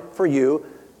mind for you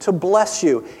to bless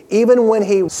you. Even when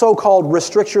He so-called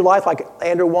restricts your life, like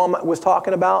Andrew Wommack was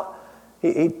talking about,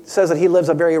 he says that he lives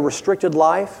a very restricted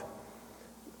life,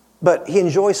 but he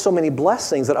enjoys so many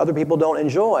blessings that other people don't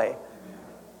enjoy.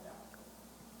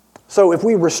 So if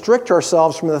we restrict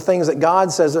ourselves from the things that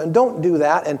God says, and don't do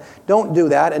that, and don't do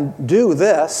that, and do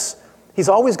this, He's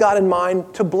always got in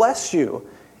mind to bless you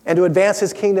and to advance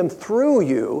His kingdom through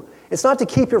you. It's not to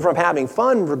keep you from having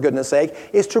fun, for goodness sake.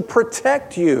 It's to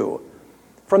protect you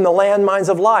from the landmines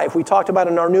of life. We talked about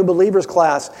in our New Believers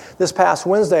class this past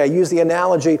Wednesday. I used the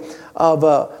analogy of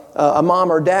a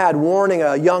mom or dad warning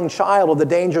a young child of the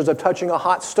dangers of touching a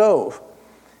hot stove.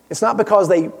 It's not because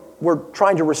they we're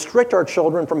trying to restrict our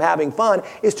children from having fun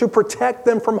is to protect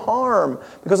them from harm.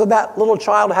 Because if that little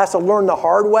child has to learn the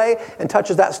hard way and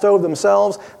touches that stove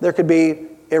themselves, there could be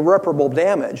irreparable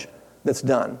damage that's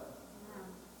done.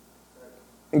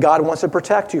 And God wants to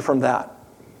protect you from that.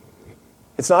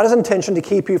 It's not His intention to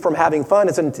keep you from having fun.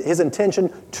 It's His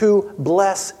intention to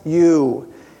bless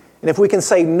you. And if we can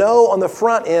say no on the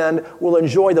front end, we'll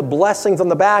enjoy the blessings on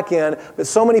the back end. But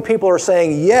so many people are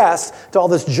saying yes to all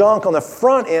this junk on the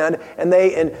front end, and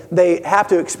they have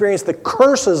to experience the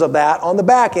curses of that on the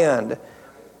back end.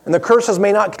 And the curses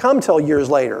may not come till years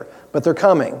later, but they're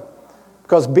coming.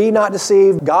 Because be not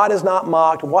deceived, God is not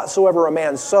mocked. Whatsoever a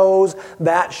man sows,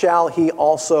 that shall he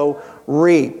also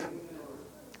reap.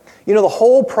 You know, the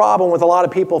whole problem with a lot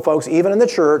of people, folks, even in the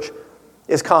church,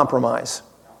 is compromise.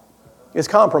 It's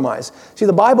compromise. See,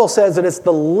 the Bible says that it's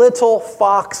the little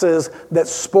foxes that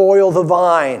spoil the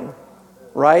vine,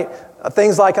 right?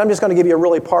 Things like, I'm just going to give you a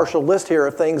really partial list here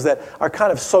of things that are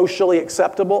kind of socially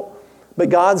acceptable, but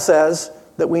God says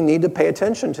that we need to pay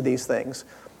attention to these things.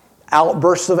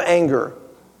 Outbursts of anger,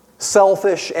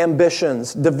 selfish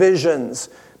ambitions, divisions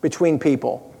between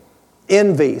people,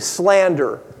 envy,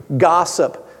 slander,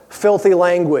 gossip, filthy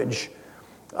language,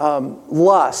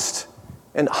 lust,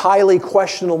 and highly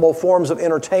questionable forms of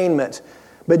entertainment.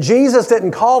 But Jesus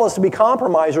didn't call us to be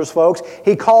compromisers, folks.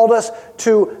 He called us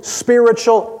to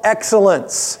spiritual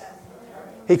excellence.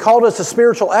 He called us to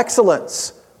spiritual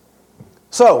excellence.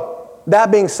 So,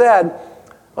 that being said,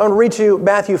 I'm going to read to you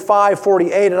Matthew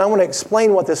 5:48, and I want to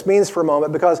explain what this means for a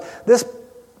moment, because this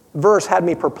verse had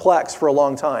me perplexed for a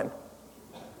long time.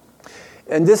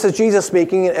 And this is Jesus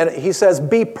speaking, and He says,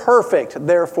 "Be perfect,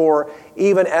 therefore,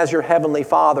 even as your heavenly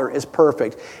Father is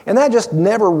perfect." And that just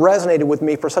never resonated with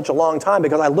me for such a long time,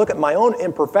 because I look at my own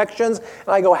imperfections and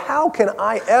I go, how can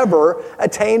I ever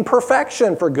attain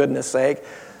perfection, for goodness sake?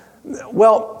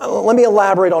 Well, let me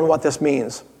elaborate on what this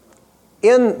means.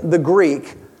 In the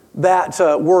Greek, that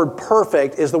word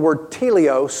perfect is the word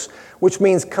teleos, which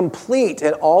means complete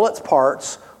in all its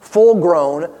parts, full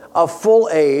grown, of full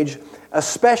age,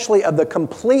 especially of the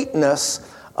completeness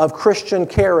of Christian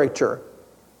character.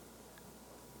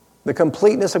 The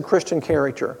completeness of Christian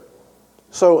character.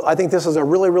 So I think this is a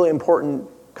really, really important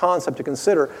concept to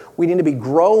consider. We need to be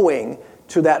growing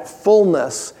to that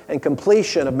fullness and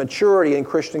completion of maturity in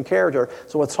Christian character.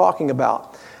 So what's talking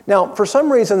about. Now, for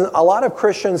some reason, a lot of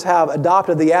Christians have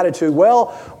adopted the attitude,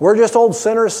 well, we're just old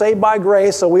sinners saved by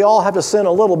grace, so we all have to sin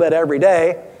a little bit every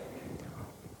day.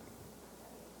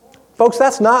 Folks,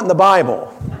 that's not in the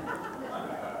Bible.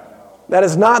 That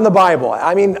is not in the Bible.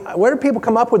 I mean, where do people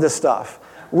come up with this stuff?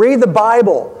 Read the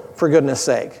Bible, for goodness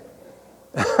sake.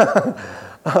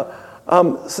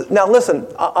 Now listen,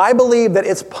 I believe that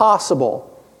it's possible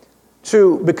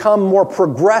to become more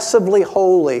progressively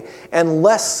holy and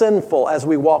less sinful as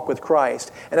we walk with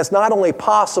Christ. And it's not only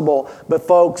possible, but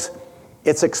folks,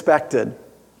 it's expected.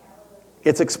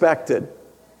 It's expected.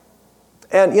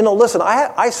 And you know, listen,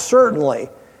 I certainly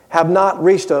have not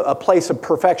reached a place of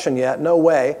perfection yet, no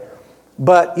way.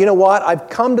 But you know what? I've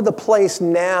come to the place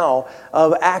now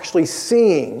of actually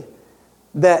seeing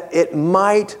that it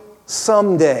might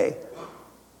someday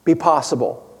be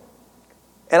possible.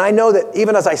 And I know that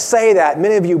even as I say that,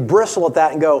 many of you bristle at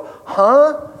that and go,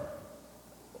 huh?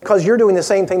 Because you're doing the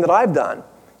same thing that I've done.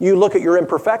 You look at your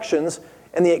imperfections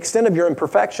and the extent of your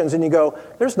imperfections and you go,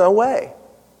 there's no way.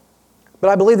 But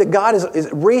I believe that God is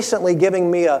recently giving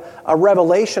me a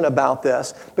revelation about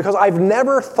this, because I've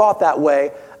never thought that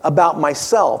way about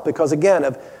myself, because again,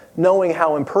 of knowing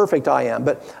how imperfect I am.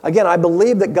 But again, I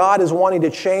believe that God is wanting to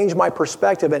change my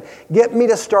perspective and get me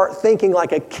to start thinking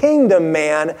like a kingdom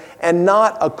man and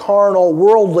not a carnal,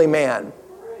 worldly man.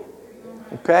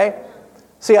 Okay?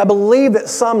 See, I believe that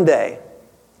someday,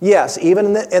 yes,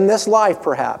 even in this life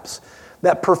perhaps,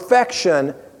 that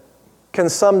perfection can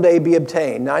someday be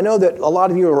obtained. Now, I know that a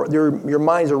lot of you, your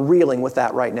minds are reeling with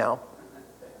that right now.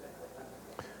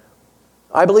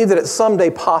 I believe that it's someday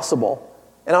possible.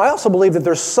 And I also believe that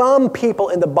there's some people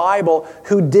in the Bible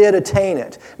who did attain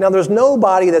it. Now, there's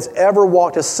nobody that's ever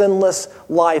walked a sinless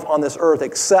life on this earth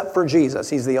except for Jesus.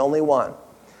 He's the only one.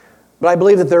 But I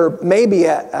believe that there may be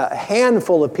a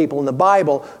handful of people in the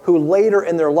Bible who later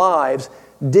in their lives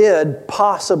did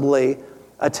possibly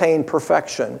attain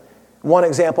perfection. One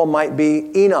example might be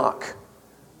Enoch,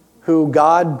 who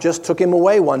God just took him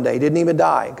away one day. He didn't even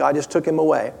die. God just took him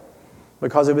away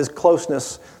because of his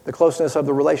closeness, the closeness of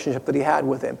the relationship that he had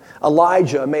with him.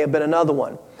 Elijah may have been another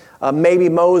one. Maybe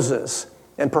Moses,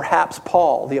 and perhaps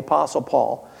Paul, the Apostle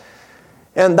Paul.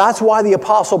 And that's why the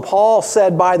Apostle Paul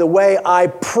said, by the way, I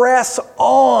press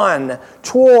on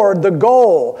toward the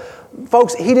goal.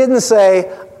 Folks, he didn't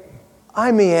say,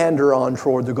 I meander on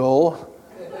toward the goal.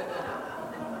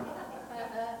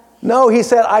 No, he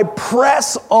said, I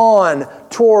press on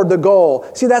toward the goal.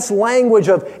 See, that's language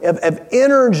of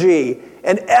energy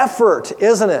and effort,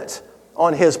 isn't it,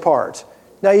 on his part?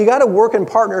 Now, you got to work in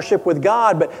partnership with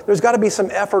God, but there's got to be some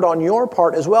effort on your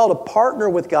part as well to partner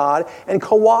with God and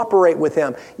cooperate with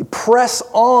Him. You press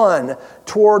on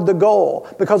toward the goal.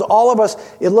 Because all of us,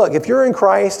 look, if you're in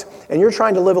Christ and you're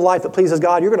trying to live a life that pleases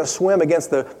God, you're going to swim against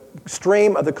the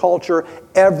stream of the culture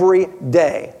every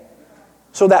day.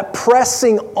 So that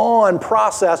pressing on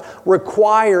process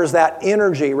requires that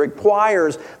energy,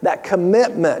 requires that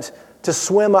commitment to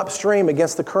swim upstream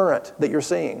against the current that you're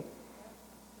seeing.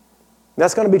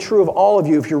 That's going to be true of all of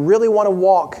you. If you really want to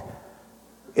walk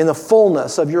in the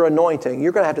fullness of your anointing,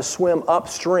 you're going to have to swim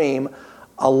upstream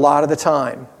a lot of the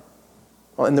time.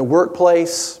 In the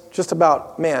workplace, just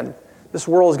about, man, this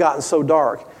world has gotten so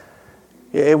dark.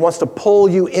 It wants to pull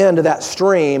you into that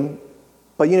stream,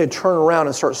 but you need to turn around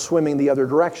and start swimming the other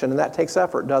direction, and that takes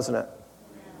effort, doesn't it?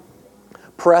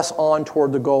 Press on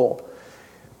toward the goal.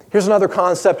 Here's another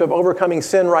concept of overcoming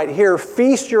sin right here.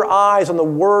 Feast your eyes on the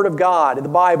Word of God in the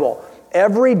Bible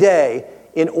every day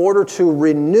in order to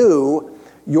renew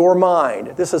your mind.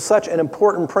 This is such an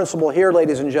important principle here,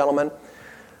 ladies and gentlemen.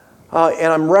 And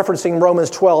I'm referencing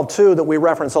Romans 12:2 that we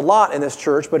reference a lot in this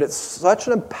church, but it's such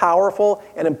a powerful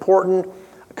and important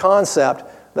concept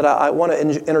that I want to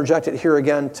interject it here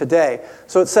again today.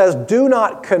 So it says, do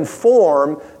not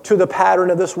conform to the pattern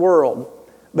of this world,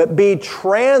 but be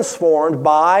transformed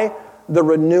by the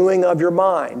renewing of your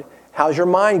mind. How's your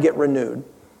mind get renewed?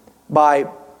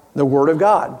 By the Word of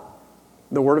God.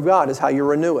 The Word of God is how you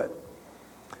renew it.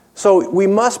 So we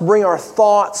must bring our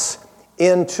thoughts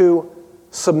into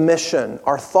submission.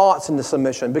 Our thoughts into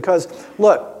submission. Because,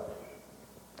 look,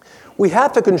 we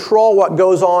have to control what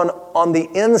goes on the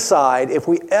inside if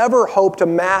we ever hope to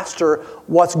master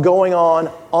what's going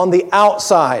on the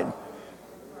outside.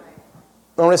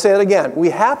 I want to say it again. We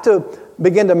have to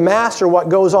begin to master what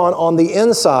goes on the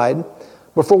inside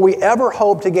before we ever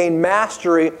hope to gain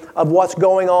mastery of what's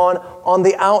going on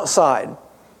the outside.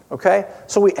 Okay?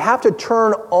 So we have to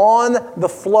turn on the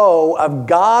flow of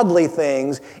godly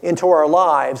things into our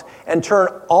lives and turn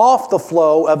off the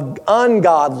flow of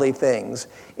ungodly things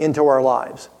into our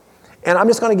lives. And I'm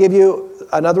just going to give you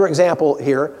another example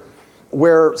here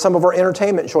where some of our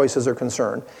entertainment choices are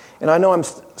concerned. And I know I'm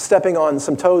stepping on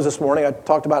some toes this morning. I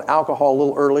talked about alcohol a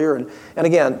little earlier. And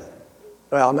again,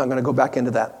 well, I'm not going to go back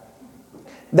into that.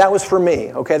 That was for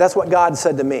me, okay? That's what God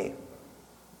said to me.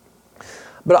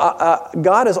 But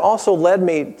God has also led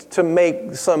me to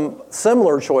make some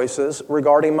similar choices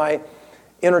regarding my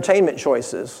entertainment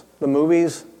choices. The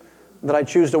movies that I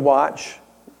choose to watch,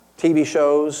 TV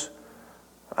shows.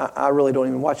 I really don't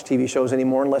even watch TV shows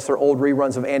anymore unless they're old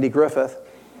reruns of Andy Griffith.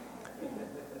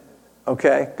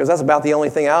 Okay? Because that's about the only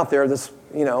thing out there that's,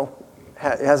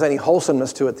 has any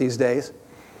wholesomeness to it these days.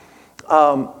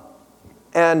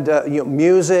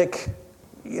 Music,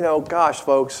 gosh,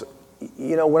 folks,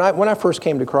 when I first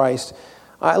came to Christ,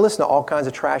 I listened to all kinds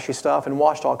of trashy stuff and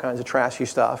watched all kinds of trashy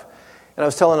stuff. And I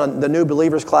was telling the new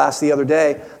believers class the other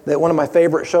day that one of my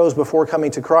favorite shows before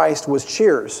coming to Christ was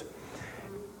Cheers.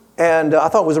 And I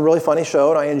thought it was a really funny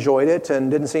show, and I enjoyed it and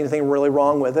didn't see anything really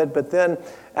wrong with it. But then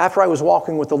after I was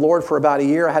walking with the Lord for about a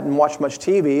year, I hadn't watched much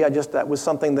TV. That was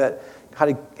something that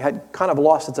had kind of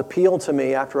lost its appeal to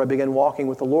me after I began walking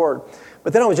with the Lord.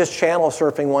 But then I was just channel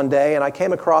surfing one day, and I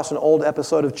came across an old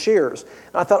episode of Cheers.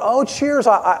 And I thought, oh, Cheers,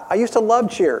 I used to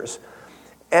love Cheers.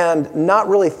 And not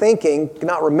really thinking,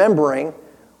 not remembering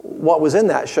what was in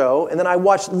that show. And then I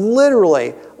watched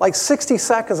literally like 60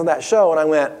 seconds of that show, and I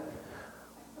went,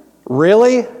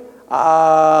 really?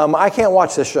 I can't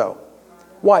watch this show.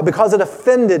 Why? Because it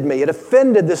offended me. It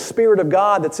offended the Spirit of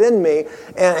God that's in me.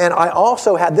 And I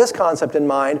also had this concept in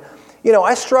mind.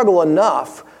 I struggle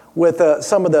enough with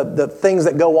some of the things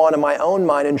that go on in my own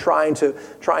mind and trying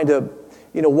to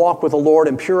walk with the Lord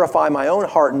and purify my own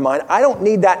heart and mind. I don't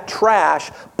need that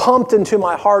trash pumped into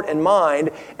my heart and mind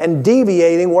and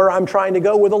deviating where I'm trying to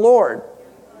go with the Lord.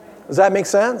 Does that make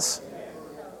sense?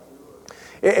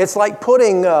 It's like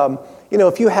putting,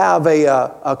 if you have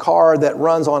a car that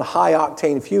runs on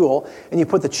high-octane fuel and you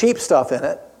put the cheap stuff in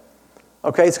it,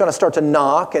 okay, it's going to start to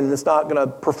knock and it's not going to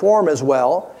perform as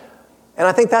well. And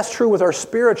I think that's true with our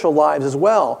spiritual lives as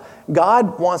well.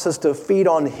 God wants us to feed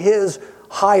on His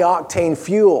high-octane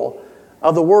fuel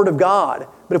of the Word of God.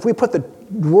 But if we put the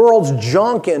world's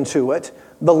junk into it,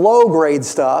 the low-grade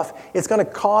stuff, it's going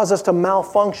to cause us to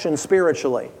malfunction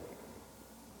spiritually.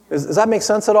 Does that make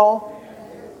sense at all?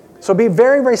 So be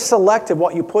very, very selective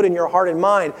what you put in your heart and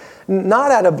mind,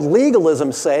 not out of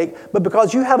legalism's sake, but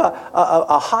because you have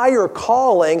a higher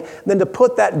calling than to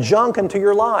put that junk into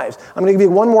your lives. I'm going to give you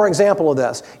one more example of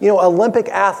this. Olympic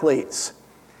athletes,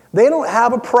 they don't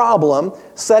have a problem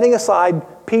setting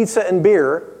aside pizza and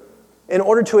beer in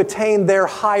order to attain their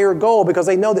higher goal, because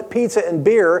they know that pizza and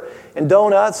beer and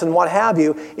donuts and what have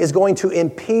you is going to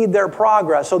impede their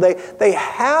progress. So they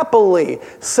happily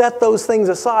set those things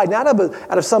aside, not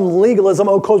out of some legalism,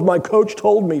 because my coach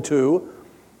told me to,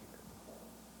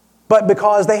 but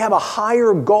because they have a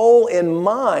higher goal in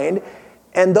mind,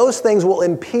 and those things will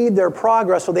impede their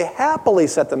progress, so they happily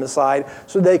set them aside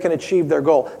so they can achieve their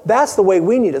goal. That's the way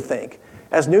we need to think.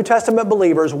 As New Testament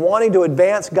believers wanting to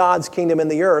advance God's kingdom in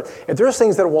the earth, if there's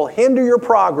things that will hinder your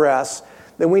progress,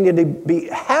 then we need to be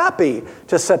happy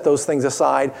to set those things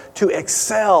aside to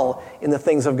excel in the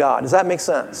things of God. Does that make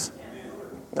sense?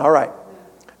 All right.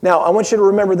 Now, I want you to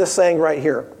remember this saying right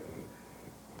here.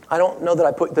 I don't know that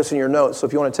I put this in your notes, so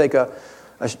if you want to take a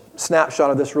snapshot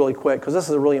of this really quick, because this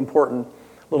is a really important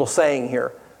little saying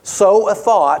here. Sow a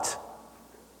thought,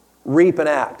 reap an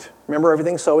act. Remember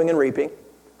everything, sowing and reaping.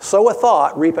 Sow a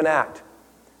thought, reap an act.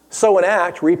 Sow an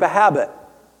act, reap a habit.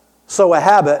 Sow a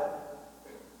habit,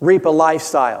 reap a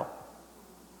lifestyle.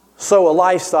 Sow a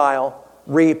lifestyle,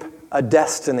 reap a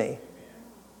destiny.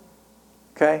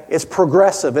 Okay? It's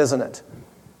progressive, isn't it?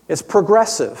 It's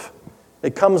progressive.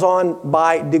 It comes on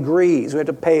by degrees. We have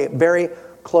to pay very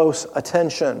close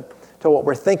attention to what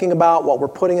we're thinking about, what we're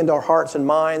putting into our hearts and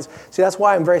minds. See, that's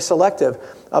why I'm very selective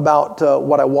about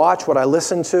what I watch, what I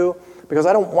listen to, because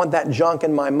I don't want that junk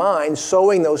in my mind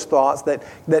sowing those thoughts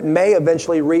that may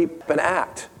eventually reap an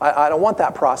act. I don't want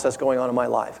that process going on in my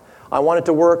life. I want it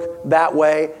to work that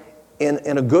way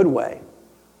in a good way.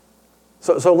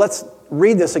 So let's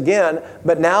read this again,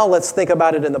 but now let's think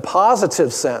about it in the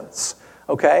positive sense,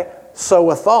 okay? Sow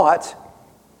a thought,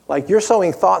 like you're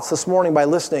sowing thoughts this morning by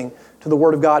listening to the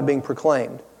Word of God being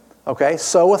proclaimed, okay?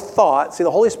 Sow a thought. See,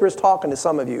 the Holy Spirit's talking to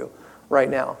some of you right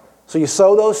now. So you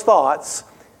sow those thoughts,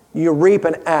 you reap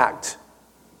an act.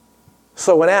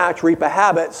 Sow an act, reap a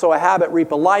habit. Sow a habit,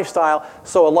 reap a lifestyle.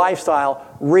 Sow a lifestyle,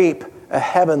 reap a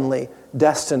heavenly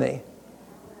destiny.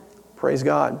 Praise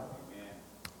God.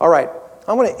 All right,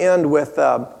 I'm going to end with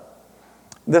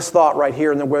this thought right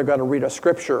here, and then we're going to read a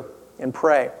scripture and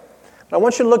pray. And I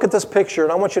want you to look at this picture,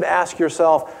 and I want you to ask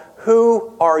yourself,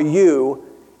 who are you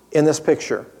in this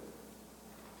picture?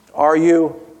 Are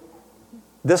you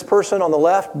this person on the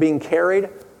left being carried?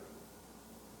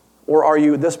 Or are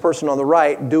you this person on the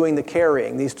right doing the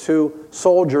carrying? These two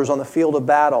soldiers on the field of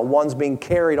battle. One's being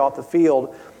carried off the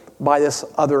field by this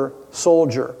other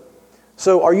soldier.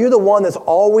 So are you the one that's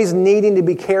always needing to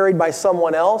be carried by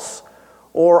someone else?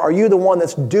 Or are you the one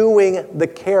that's doing the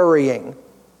carrying?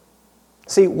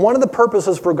 See, one of the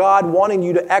purposes for God wanting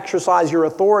you to exercise your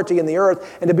authority in the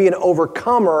earth and to be an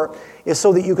overcomer is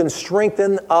so that you can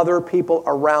strengthen other people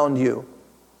around you.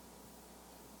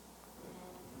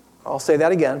 I'll say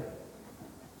that again.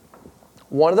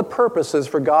 One of the purposes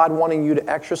for God wanting you to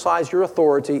exercise your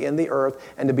authority in the earth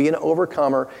and to be an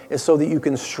overcomer is so that you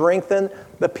can strengthen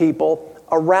the people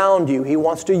around you. He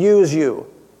wants to use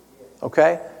you.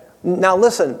 Okay? Now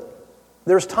listen,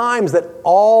 there's times that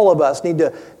all of us need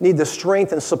the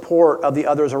strength and support of the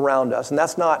others around us, and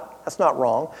that's not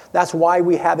wrong. That's why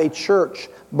we have a church,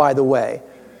 by the way,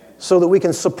 so that we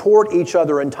can support each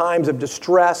other in times of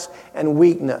distress and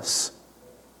weakness.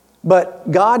 But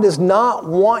God does not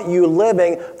want you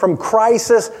living from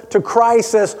crisis to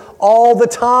crisis all the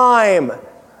time.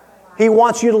 He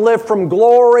wants you to live from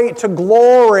glory to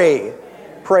glory.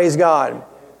 Praise God.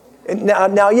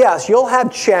 Now, yes, you'll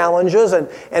have challenges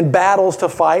and battles to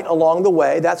fight along the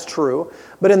way. That's true.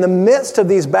 But in the midst of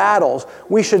these battles,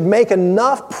 we should make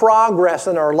enough progress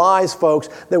in our lives, folks,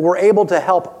 that we're able to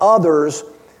help others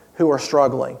who are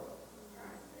struggling.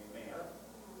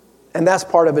 And that's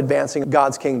part of advancing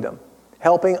God's kingdom,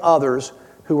 helping others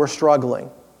who are struggling.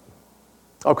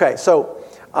 Okay, so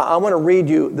I want to read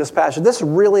you this passage. This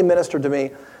really ministered to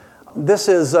me. This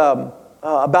is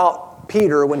about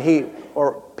Peter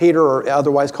or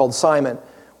otherwise called Simon,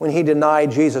 when he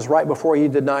denied Jesus, right before he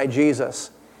denied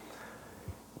Jesus.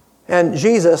 And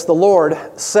Jesus, the Lord,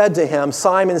 said to him,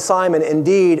 "Simon, Simon,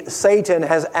 indeed Satan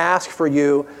has asked for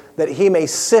you that he may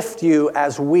sift you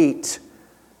as wheat."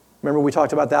 Remember we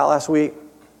talked about that last week?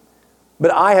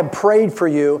 "But I have prayed for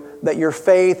you that your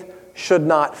faith should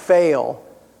not fail."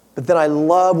 But then I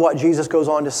love what Jesus goes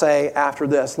on to say after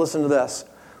this. Listen to this.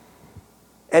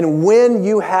 "And when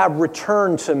you have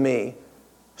returned to me,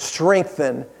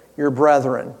 strengthen your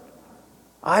brethren."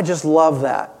 I just love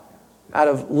that. out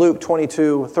of Luke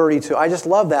 22:32. I just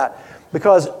love that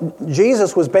because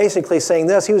Jesus was basically saying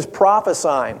this. He was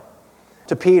prophesying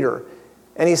to Peter.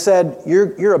 And he said,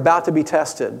 you're about to be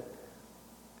tested.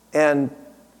 And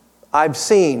I've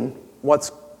seen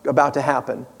what's about to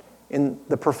happen in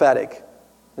the prophetic.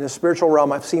 In the spiritual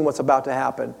realm, I've seen what's about to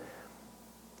happen.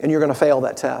 And you're going to fail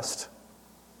that test.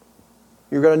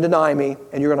 You're going to deny me,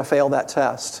 and you're going to fail that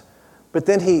test. But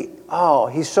then he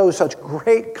shows such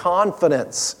great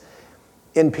confidence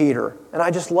in Peter. And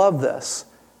I just love this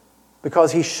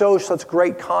because he shows such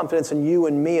great confidence in you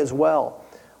and me as well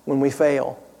when we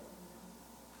fail.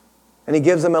 And he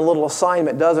gives them a little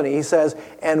assignment, doesn't he? He says,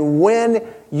 and when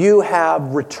you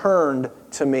have returned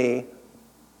to me,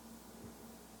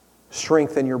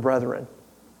 strengthen your brethren.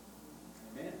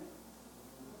 Amen.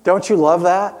 Don't you love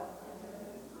that?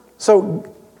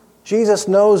 So Jesus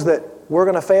knows that we're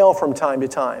going to fail from time to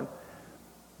time.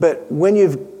 But when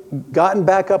you've gotten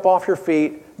back up off your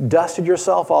feet, dusted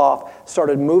yourself off,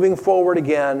 started moving forward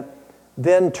again,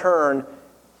 then turn,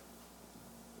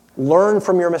 learn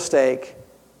from your mistake,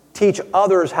 teach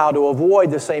others how to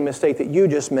avoid the same mistake that you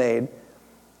just made,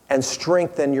 and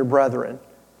strengthen your brethren.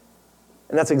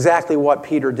 And that's exactly what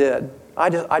Peter did.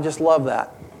 I just love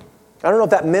that. I don't know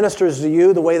if that ministers to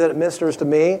you the way that it ministers to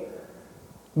me,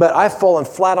 but I've fallen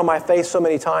flat on my face so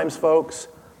many times, folks.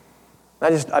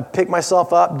 I pick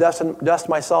myself up, dust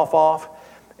myself off,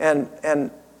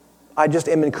 and I just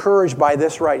am encouraged by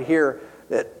this right here,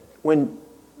 that when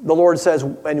the Lord says,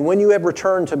 and when you have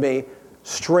returned to me,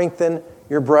 strengthen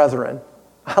your brethren.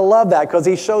 I love that because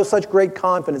he shows such great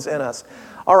confidence in us.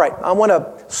 All right, I want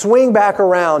to swing back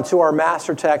around to our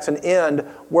master text and end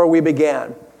where we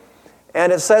began.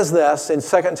 And it says this in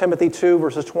 2 Timothy 2,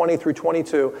 verses 20 through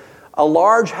 22, a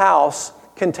large house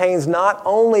contains not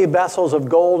only vessels of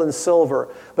gold and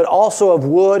silver, but also of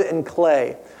wood and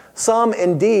clay. Some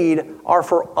indeed are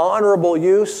for honorable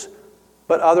use,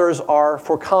 but others are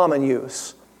for common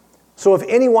use. So if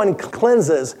anyone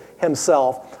cleanses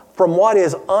himself from what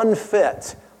is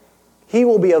unfit, he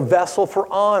will be a vessel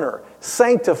for honor,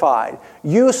 sanctified,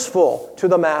 useful to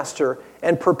the master,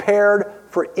 and prepared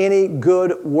for any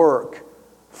good work.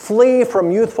 Flee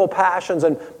from youthful passions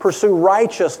and pursue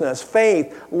righteousness,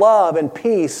 faith, love, and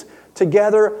peace,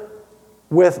 together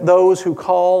with those who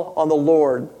call on the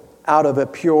Lord out of a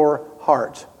pure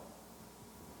heart.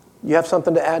 You have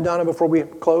something to add, Donna, before we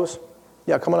close?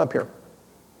 Yeah, come on up here.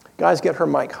 Guys, get her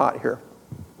mic hot here.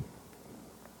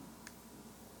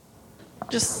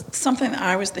 Just something that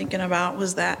I was thinking about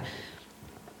was that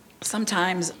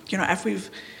sometimes, after we've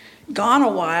gone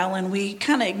a while and we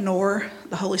kind of ignore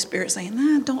the Holy Spirit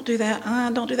saying, don't do that,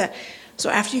 don't do that. So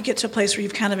after you get to a place where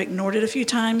you've kind of ignored it a few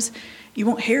times, you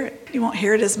won't hear it. You won't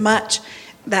hear it as much.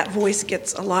 That voice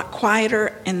gets a lot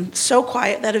quieter, and so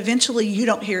quiet that eventually you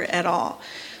don't hear it at all.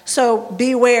 So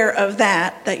beware of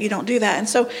that you don't do that. And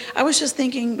so I was just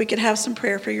thinking we could have some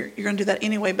prayer for you're going to do that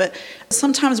anyway, but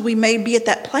sometimes we may be at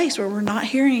that place where we're not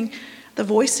hearing the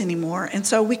voice anymore. And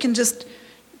so we can just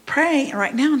pray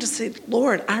right now and just say,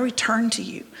 Lord, I return to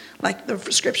you. Like the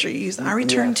scripture you used, I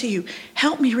return to you.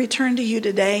 Help me return to you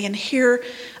today and hear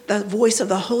the voice of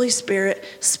the Holy Spirit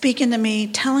speaking to me,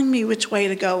 telling me which way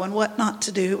to go and what not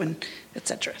to do, and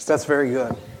etc. That's very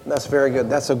good. That's very good.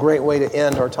 That's a great way to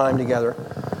end our time together.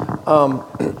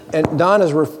 And Don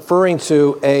is referring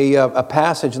to a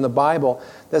passage in the Bible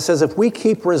that says if we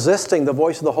keep resisting the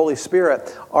voice of the Holy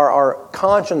Spirit, our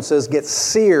consciences get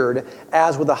seared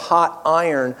as with a hot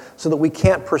iron so that we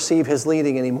can't perceive His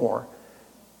leading anymore.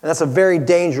 And that's a very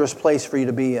dangerous place for you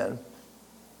to be in.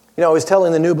 I was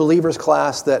telling the new believers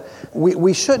class that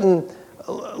we shouldn't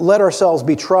let ourselves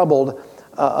be troubled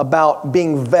about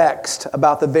being vexed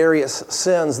about the various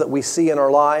sins that we see in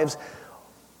our lives.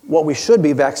 What we should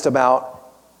be vexed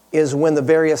about is when the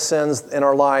various sins in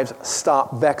our lives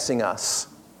stop vexing us.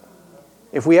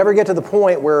 If we ever get to the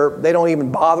point where they don't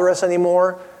even bother us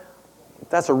anymore,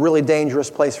 that's a really dangerous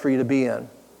place for you to be in.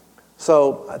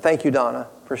 So thank you, Donna,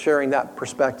 for sharing that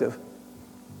perspective.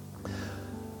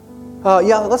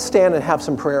 Let's stand and have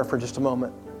some prayer for just a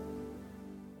moment.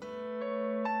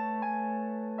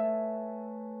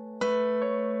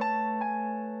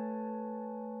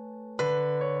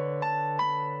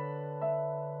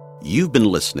 You've been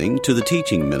listening to the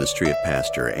teaching ministry of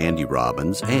Pastor Andy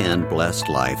Robbins and Blessed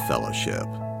Life Fellowship.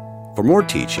 For more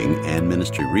teaching and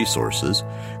ministry resources,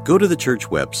 go to the church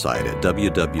website at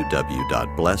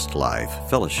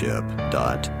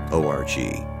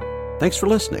www.blessedlifefellowship.org. Thanks for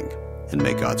listening, and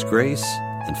may God's grace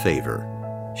and favor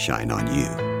shine on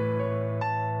you.